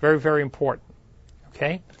 Very, very important.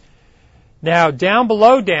 Okay? Now, down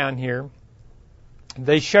below down here,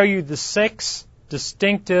 they show you the 6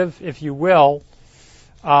 distinctive, if you will,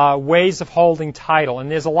 ways of holding title. And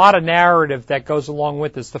there's a lot of narrative that goes along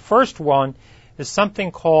with this. The first one is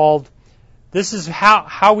something called, this is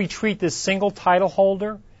how we treat this single title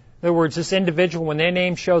holder. In other words, this individual, when their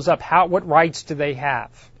name shows up, what rights do they have?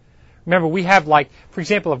 Remember, we have for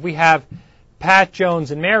example, if we have Pat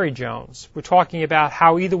Jones and Mary Jones, we're talking about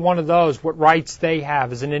how either one of those, what rights they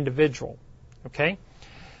have as an individual. Okay?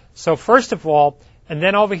 So first of all, and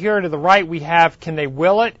then over here to the right we have, can they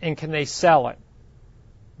will it and can they sell it?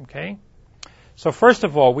 Okay? So first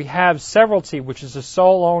of all, we have severalty, which is a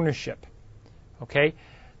sole ownership. Okay?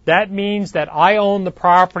 That means that I own the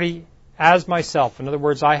property as myself. In other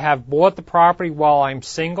words, I have bought the property while I'm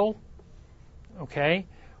single. Okay?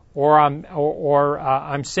 Or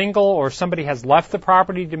I'm single, or somebody has left the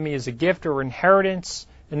property to me as a gift or inheritance.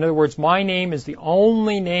 In other words, my name is the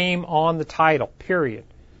only name on the title, period.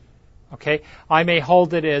 Okay? I may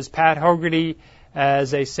hold it as Pat Hogarty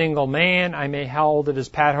as a single man. I may hold it as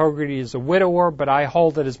Pat Hogarty as a widower, but I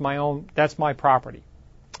hold it as my own. That's my property.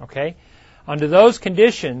 Okay? Under those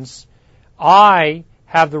conditions, I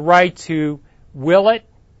have the right to will it.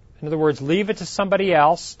 In other words, leave it to somebody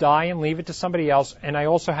else, die and leave it to somebody else, and I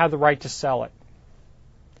also have the right to sell it.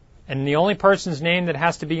 And the only person's name that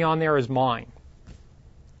has to be on there is mine.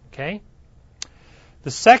 Okay?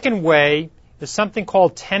 The second way is something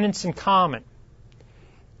called tenants in common.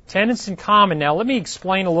 Tenants in common. Now, let me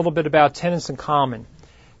explain a little bit about tenants in common.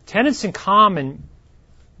 Tenants in common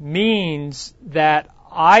means that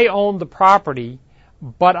I own the property,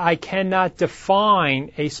 but I cannot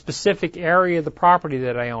define a specific area of the property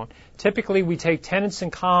that I own. Typically, we take tenants in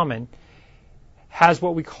common has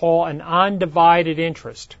what we call an undivided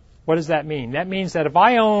interest. What does that mean? That means that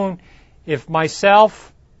if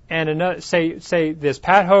myself and another, say there's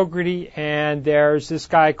Pat Hogarty and there's this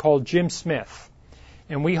guy called Jim Smith,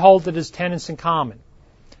 and we hold it as tenants in common.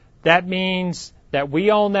 That means that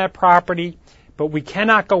we own that property, but we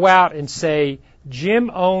cannot go out and say, Jim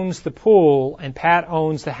owns the pool and Pat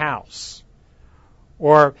owns the house.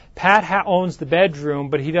 Or Pat owns the bedroom,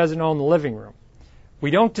 but he doesn't own the living room. We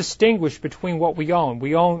don't distinguish between what we own.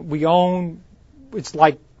 We own, it's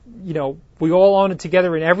like, we all own it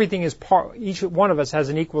together and everything is each one of us has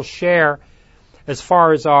an equal share as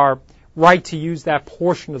far as our right to use that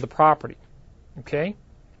portion of the property. Okay?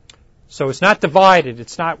 So it's not divided,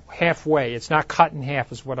 it's not halfway, it's not cut in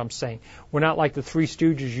half is what I'm saying. We're not like the Three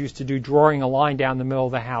Stooges used to do, drawing a line down the middle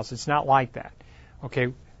of the house. It's not like that.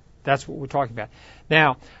 Okay, that's what we're talking about.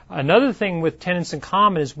 Now, another thing with tenants in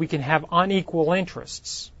common is we can have unequal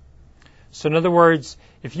interests. So in other words,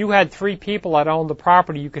 if you had 3 people that owned the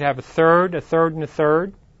property, you could have a third, and a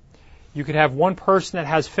third. You could have one person that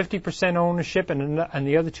has 50% ownership and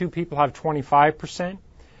the other 2 people have 25%.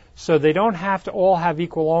 So they don't have to all have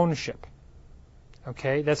equal ownership.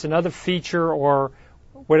 Okay? That's another feature or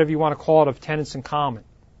whatever you want to call it of tenants in common.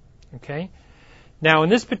 Okay? Now, in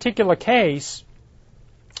this particular case,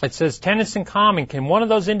 it says tenants in common. Can one of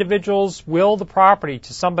those individuals will the property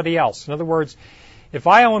to somebody else? In other words, if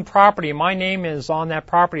I own property and my name is on that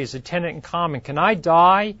property as a tenant in common, can I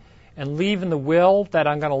die and leave in the will that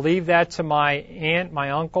I'm going to leave that to my aunt,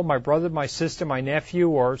 my uncle, my brother, my sister, my nephew,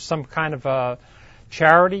 or some kind of a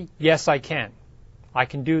charity? Yes, I can. I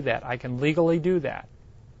can do that. I can legally do that.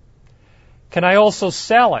 Can I also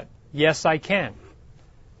sell it? Yes, I can.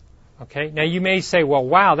 Okay. Now you may say, well,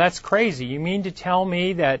 wow, that's crazy. You mean to tell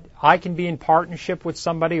me that I can be in partnership with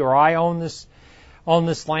somebody, or I own this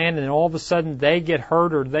land, and then all of a sudden they get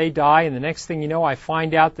hurt or they die, and the next thing you know, I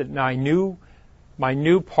find out that my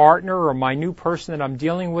new partner or my new person that I'm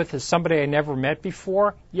dealing with is somebody I never met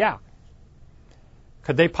before? Yeah.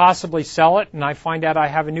 Could they possibly sell it and I find out I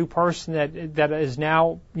have a new person that is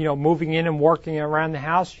now, moving in and working around the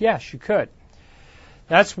house? Yes, you could.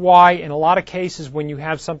 That's why in a lot of cases when you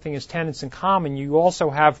have something as tenants in common, you also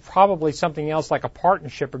have probably something else like a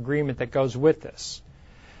partnership agreement that goes with this.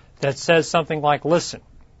 That says something like, listen,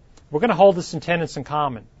 we're going to hold this in tenants in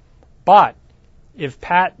common, but if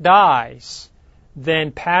Pat dies,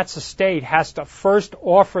 then Pat's estate has to first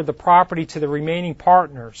offer the property to the remaining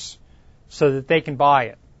partners so that they can buy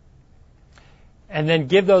it. And then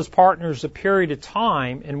give those partners a period of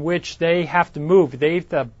time in which they have to move. They have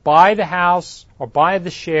to buy the house or buy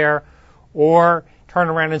the share or turn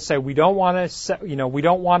around and say, we don't want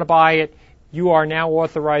to buy it. you are now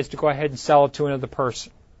authorized to go ahead and sell it to another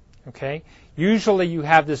person. Okay? Usually you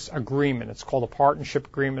have this agreement. It's called a partnership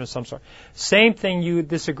agreement of some sort. Same thing,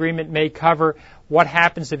 this agreement may cover what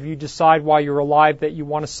happens if you decide while you're alive that you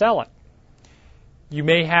want to sell it. You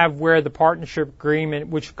may have where the partnership agreement,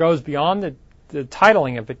 which goes beyond the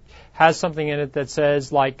titling of it, has something in it that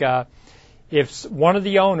says, like, if one of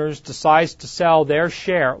the owners decides to sell their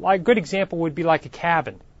share, like a good example would be like a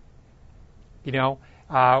cabin. We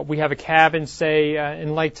have a cabin, say,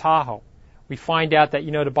 in Lake Tahoe. We find out that,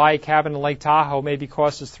 to buy a cabin in Lake Tahoe maybe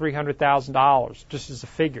costs us $300,000, just as a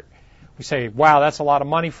figure. We say, wow, that's a lot of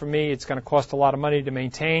money for me. It's going to cost a lot of money to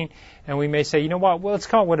maintain. And we may say, you know what, well, let's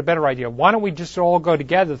come up with a better idea. Why don't we just all go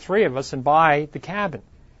together, the three of us, and buy the cabin?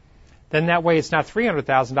 Then that way it's not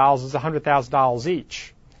 $300,000, it's $100,000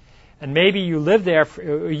 each. And maybe you live there,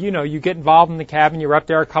 you get involved in the cabin, you're up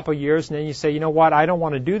there a couple of years, and then you say, you know what, I don't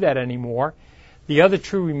want to do that anymore. The other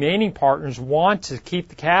two remaining partners want to keep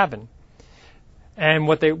the cabin. And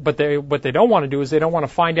what they don't want to do is they don't want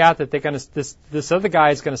to find out that this other guy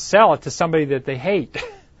is going to sell it to somebody that they hate.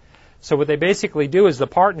 So what they basically do is the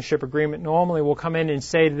partnership agreement normally will come in and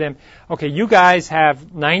say to them, okay, you guys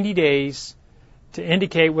have 90 days to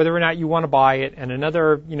indicate whether or not you want to buy it, and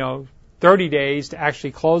another 30 days to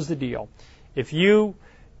actually close the deal. If you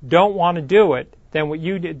don't want to do it,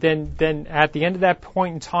 then at the end of that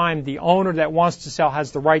point in time, the owner that wants to sell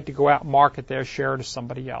has the right to go out and market their share to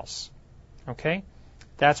somebody else. Okay?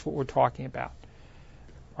 That's what we're talking about.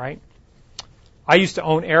 Right? I used to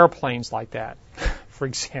own airplanes like that, for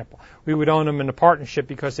example. We would own them in a partnership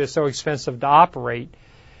because they're so expensive to operate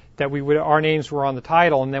that our names were on the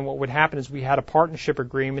title, and then what would happen is we had a partnership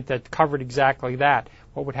agreement that covered exactly that.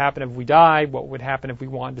 What would happen if we died? What would happen if we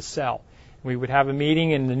wanted to sell? We would have a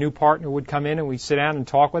meeting, and the new partner would come in, and we'd sit down and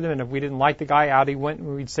talk with him, and if we didn't like the guy, out he went,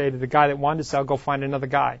 and we'd say to the guy that wanted to sell, go find another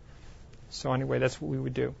guy. So anyway, that's what we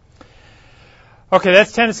would do. Okay,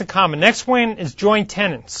 that's tenants in common. Next one is joint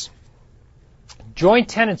tenants. Joint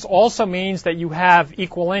tenants also means that you have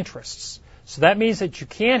equal interests. So that means that you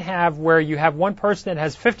can't have where you have one person that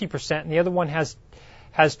has 50% and the other one has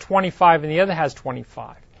 25 and the other has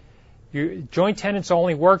 25. Joint tenants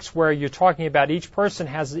only works where you're talking about each person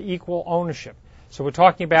has the equal ownership. So we're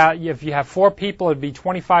talking about if you have 4 people, it'd be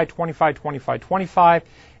 25, 25, 25, 25.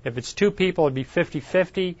 If it's 2 people, it'd be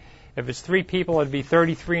 50-50. If it's 3 people, it'd be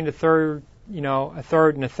 33 and a third, a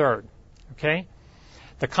third and a third. Okay?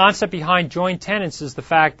 The concept behind joint tenants is the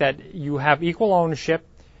fact that you have equal ownership.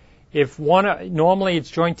 Normally it's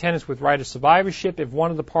joint tenants with right of survivorship. If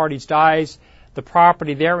one of the parties dies, the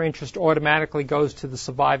property, their interest automatically goes to the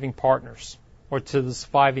surviving partners or to the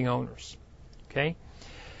surviving owners. Okay?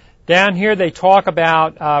 Down here they talk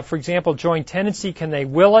about, for example, joint tenancy. Can they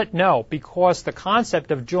will it? No, because the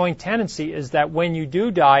concept of joint tenancy is that when you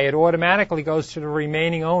do die, it automatically goes to the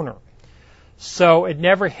remaining owner. So it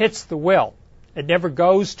never hits the will. It never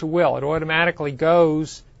goes to will. It automatically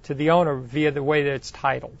goes to the owner via the way that it's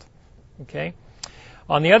titled. Okay?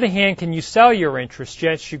 On the other hand, can you sell your interest?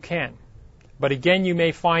 Yes, you can. But again, you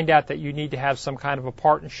may find out that you need to have some kind of a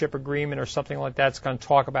partnership agreement or something like that. It's going to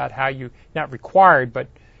talk about how you, not required, but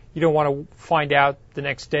you don't want to find out the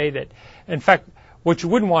next day that, in fact, what you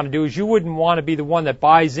wouldn't want to do is you wouldn't want to be the one that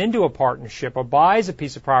buys into a partnership or buys a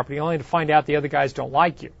piece of property only to find out the other guys don't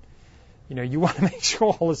like you. You want to make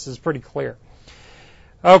sure all this is pretty clear.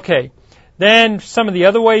 Okay. Then some of the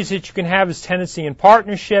other ways that you can have is tenancy and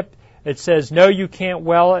partnership. It says, no, you can't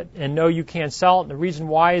well it, and no, you can't sell it. And the reason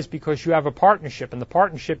why is because you have a partnership, and the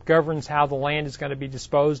partnership governs how the land is going to be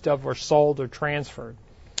disposed of or sold or transferred.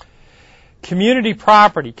 Community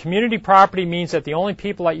property. Community property means that the only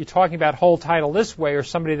people that you're talking about hold title this way are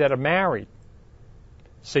somebody that are married.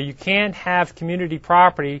 So you can't have community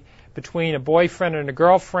property between a boyfriend and a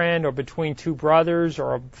girlfriend or between 2 brothers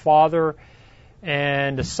or a father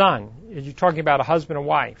and a son. You're talking about a husband and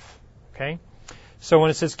wife. Okay? So when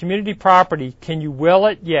it says community property, can you will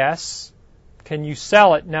it? Yes. Can you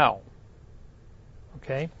sell it? No.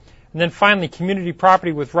 Okay? And then finally, community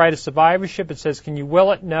property with right of survivorship. It says, can you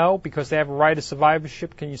will it? No, because they have a right of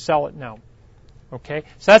survivorship. Can you sell it? No. Okay?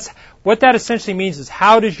 So that's what that essentially means is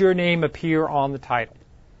how does your name appear on the title?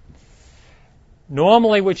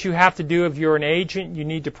 Normally what you have to do if you're an agent, you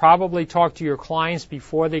need to probably talk to your clients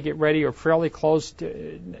before they get ready or fairly close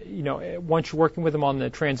to, once you're working with them on the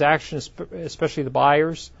transaction, especially the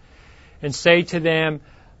buyers, and say to them,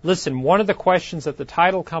 listen, one of the questions that the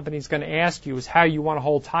title company is going to ask you is how you want to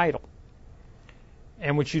hold title.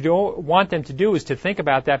 And what you don't want them to do is to think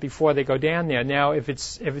about that before they go down there. Now, if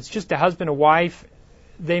it's just a husband and wife,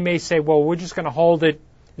 they may say, well, we're just going to hold it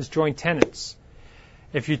as joint tenants.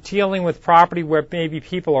 If you're dealing with property where maybe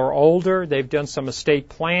people are older, they've done some estate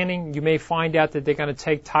planning, you may find out that they're going to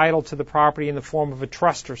take title to the property in the form of a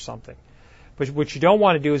trust or something. But what you don't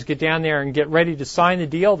want to do is get down there and get ready to sign the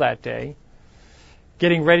deal that day,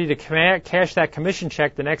 getting ready to cash that commission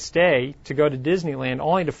check the next day to go to Disneyland,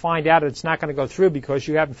 only to find out it's not going to go through because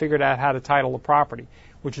you haven't figured out how to title the property,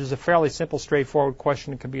 which is a fairly simple, straightforward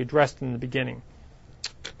question that can be addressed in the beginning.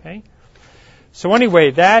 Okay? So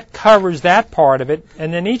anyway, that covers that part of it,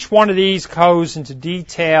 and then each one of these goes into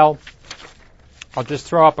detail. I'll just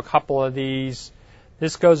throw up a couple of these.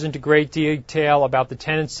 This goes into great detail about the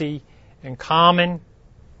tenancy in common,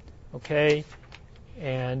 okay?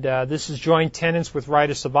 And this is joint tenants with right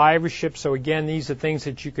of survivorship. So again, these are things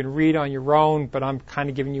that you can read on your own, but I'm kind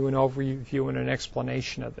of giving you an overview and an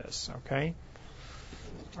explanation of this, okay?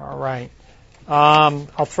 All right.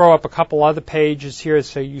 I'll throw up a couple other pages here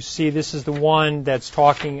so you see this is the one that's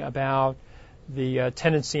talking about the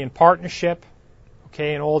tenancy and partnership,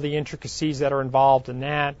 okay, and all the intricacies that are involved in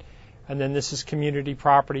that. And then this is community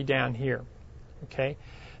property down here, okay.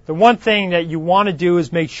 The one thing that you want to do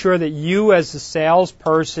is make sure that you as the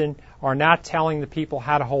salesperson are not telling the people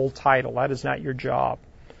how to hold title. That is not your job.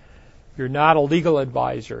 You're not a legal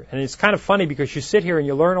advisor. And it's kind of funny because you sit here and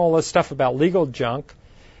you learn all this stuff about legal junk.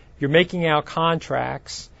 You're making out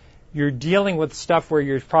contracts. You're dealing with stuff where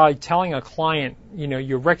you're probably telling a client,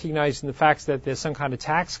 you're recognizing the fact that there's some kind of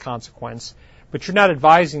tax consequence, but you're not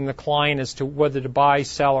advising the client as to whether to buy,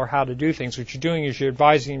 sell, or how to do things. What you're doing is you're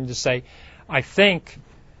advising them to say, I think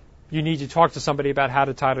you need to talk to somebody about how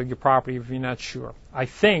to title your property if you're not sure. I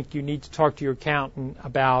think you need to talk to your accountant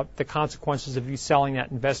about the consequences of you selling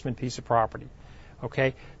that investment piece of property.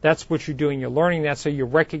 Okay, that's what you're doing. You're learning that so you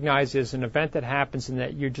recognize it as an event that happens and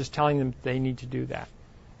that you're just telling them they need to do that.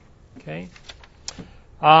 Okay.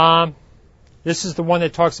 This is the one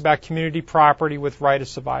that talks about community property with right of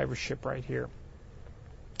survivorship right here.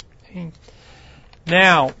 Okay.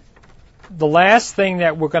 Now, the last thing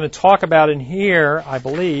that we're going to talk about in here, I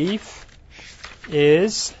believe,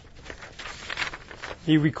 is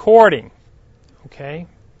the recording. Okay,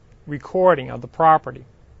 recording of the property.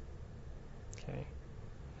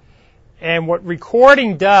 And what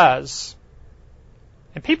recording does,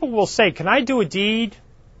 and people will say, can I do a deed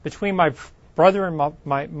between my brother and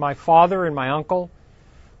my father and my uncle,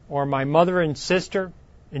 or my mother and sister,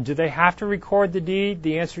 and do they have to record the deed?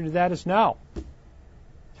 The answer to that is no.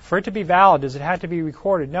 For it to be valid, does it have to be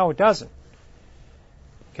recorded? No, it doesn't.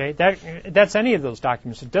 Okay, that's any of those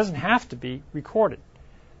documents. It doesn't have to be recorded.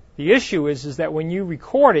 The issue is that when you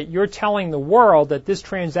record it, you're telling the world that this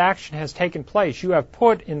transaction has taken place. You have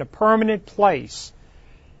put in a permanent place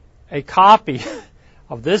a copy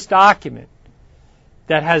of this document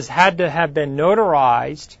that has had to have been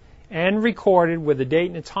notarized and recorded with a date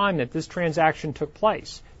and a time that this transaction took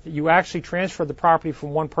place. That you actually transferred the property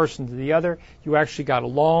from one person to the other, you actually got a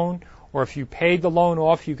loan, or if you paid the loan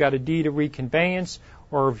off, you got a deed of reconveyance,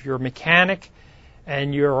 or if you're a mechanic,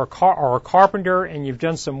 and you're a carpenter and you've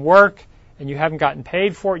done some work and you haven't gotten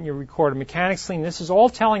paid for it and you record a mechanics lien, this is all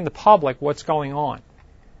telling the public what's going on.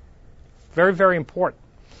 Very, very important.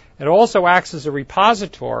 It also acts as a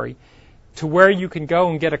repository to where you can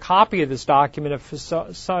go and get a copy of this document. If,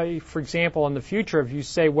 say, for example, in the future, if you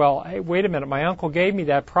say, well, hey, wait a minute, my uncle gave me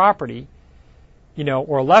that property,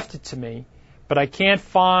 or left it to me, but I can't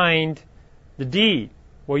find the deed.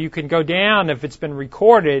 Well, you can go down if it's been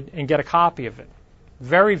recorded and get a copy of it.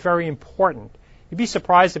 Very, very important. You'd be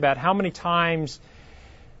surprised about how many times,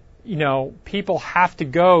 people have to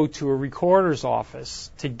go to a recorder's office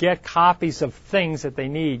to get copies of things that they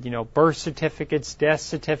need. Birth certificates, death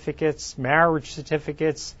certificates, marriage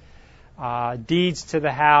certificates, deeds to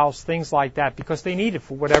the house, things like that, because they need it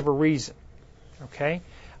for whatever reason. Okay?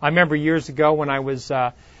 I remember years ago when I was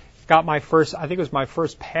got my first, I think it was my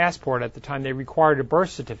first passport at the time, they required a birth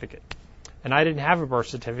certificate. And I didn't have a birth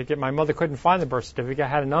certificate. My mother couldn't find the birth certificate. I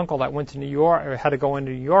had an uncle that went to New York, or had to go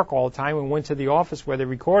into New York all the time, and went to the office where they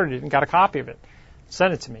recorded it and got a copy of it.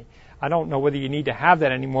 Sent it to me. I don't know whether you need to have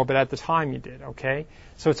that anymore, but at the time you did, okay?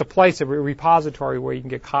 So it's a place, a repository where you can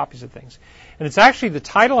get copies of things. And it's actually the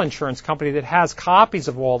title insurance company that has copies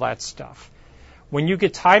of all that stuff. When you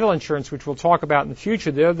get title insurance, which we'll talk about in the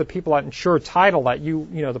future, they're the people that insure title, that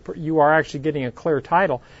you are actually getting a clear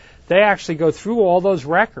title. They actually go through all those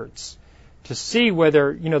records to see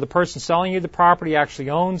whether, the person selling you the property actually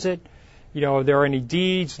owns it, if there are any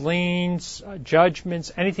deeds, liens,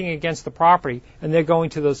 judgments, anything against the property, and they're going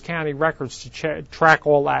to those county records to track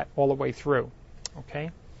all that all the way through. Okay?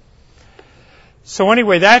 So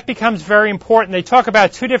anyway, that becomes very important. They talk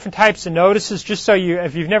about two different types of notices, just so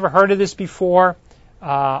if you've never heard of this before,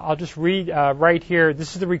 I'll just read right here.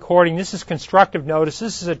 This is the recording. This is constructive notice.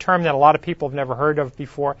 This is a term that a lot of people have never heard of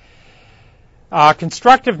before.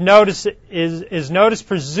 Constructive notice is notice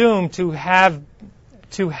presumed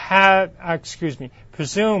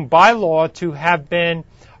presumed by law to have been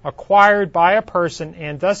acquired by a person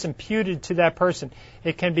and thus imputed to that person.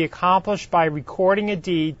 It can be accomplished by recording a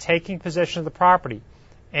deed taking possession of the property.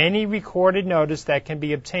 Any recorded notice that can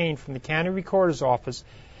be obtained from the county recorder's office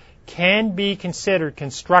can be considered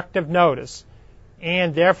constructive notice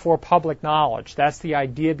and therefore public knowledge. That's the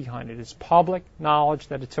idea behind it. It's public knowledge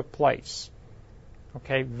that it took place.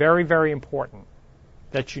 Okay, very, very important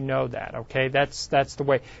that you know that. Okay, that's the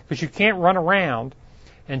way, because you can't run around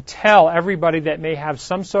and tell everybody that may have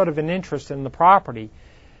some sort of an interest in the property,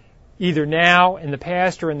 either now, in the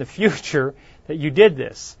past, or in the future, that you did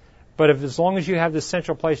this. But as long as you have this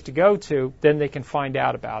central place to go to, then they can find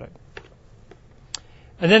out about it.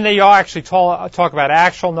 And then they all actually talk about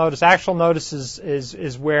actual notice. Actual notice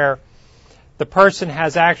is where the person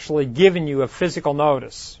has actually given you a physical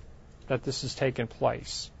notice that this has taken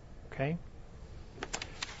place. Okay.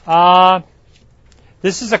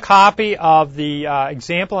 This is a copy of the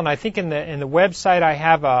example, and I think in the website I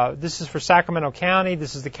have this is for Sacramento County.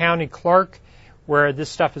 This is the county clerk where this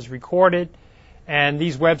stuff is recorded, and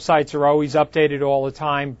these websites are always updated all the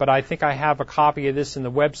time. But I think I have a copy of this in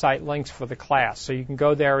the website links for the class, so you can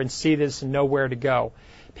go there and see this and know where to go.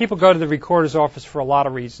 People go to the recorder's office for a lot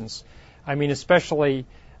of reasons. I mean, especially.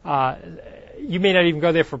 You may not even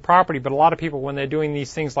go there for property, but a lot of people, when they're doing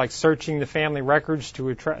these things like searching the family records to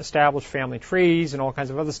establish family trees and all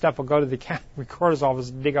kinds of other stuff, will go to the county recorder's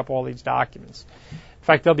office and dig up all these documents. In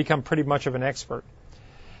fact, they'll become pretty much of an expert.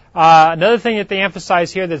 Another thing that they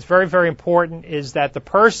emphasize here that's very, very important is that the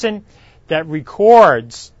person that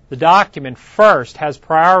records the document first has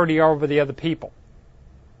priority over the other people.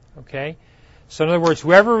 Okay? So in other words,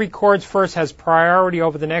 whoever records first has priority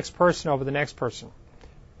over the next person, over the next person.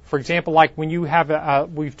 For example, like when you have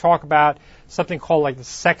we've talked about something called like the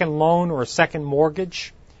second loan or a second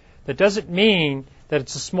mortgage. That doesn't mean that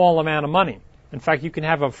it's a small amount of money. In fact, you can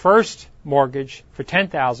have a first mortgage for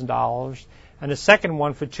 $10,000 and a second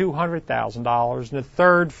one for $200,000 and a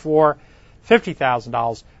third for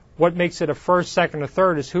 $50,000. What makes it a first, second, or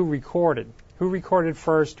third is who recorded. Who recorded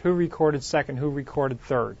first, who recorded second, who recorded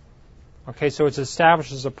third. Okay, so it's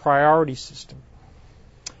established as a priority system.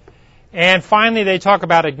 And finally, they talk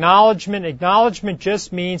about acknowledgement. Acknowledgement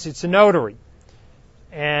just means it's a notary.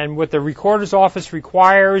 And what the recorder's office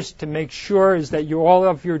requires to make sure is that all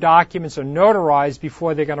of your documents are notarized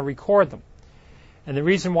before they're going to record them. And the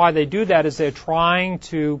reason why they do that is they're trying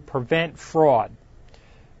to prevent fraud.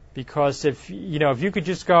 Because if you could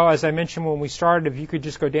just go, as I mentioned when we started, if you could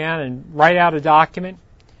just go down and write out a document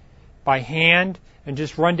by hand and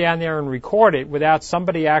just run down there and record it without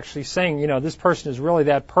somebody actually saying, this person is really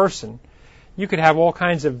that person, you could have all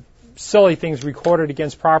kinds of silly things recorded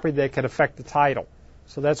against property that could affect the title.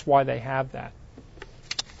 So that's why they have that.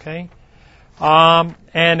 Okay?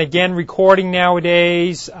 And again, recording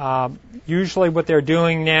nowadays, usually what they're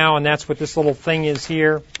doing now, and that's what this little thing is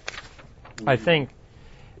here, I think,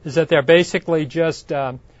 is that they're basically just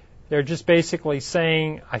basically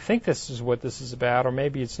saying, I think this is what this is about, or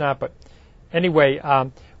maybe it's not, but anyway,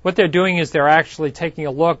 what they're doing is they're actually taking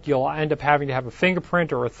a look. You'll end up having to have a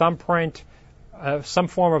fingerprint or a thumbprint, some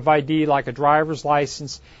form of ID like a driver's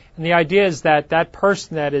license. And the idea is that that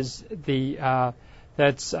person that is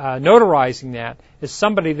that's notarizing that is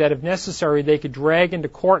somebody that, if necessary, they could drag into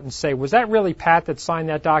court and say, was that really Pat that signed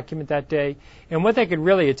that document that day? And what they could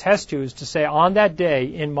really attest to is to say, on that day,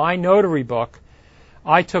 in my notary book,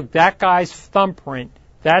 I took that guy's thumbprint.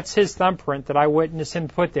 That's his thumbprint that I witnessed him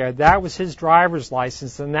put there. That was his driver's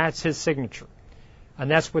license, and that's his signature. And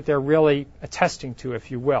that's what they're really attesting to,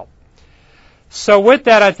 if you will. So with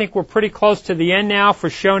that, I think we're pretty close to the end now for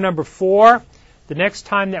show number 4. The next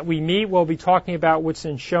time that we meet, we'll be talking about what's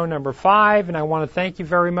in show number 5, and I want to thank you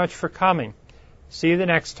very much for coming. See you the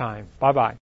next time. Bye-bye.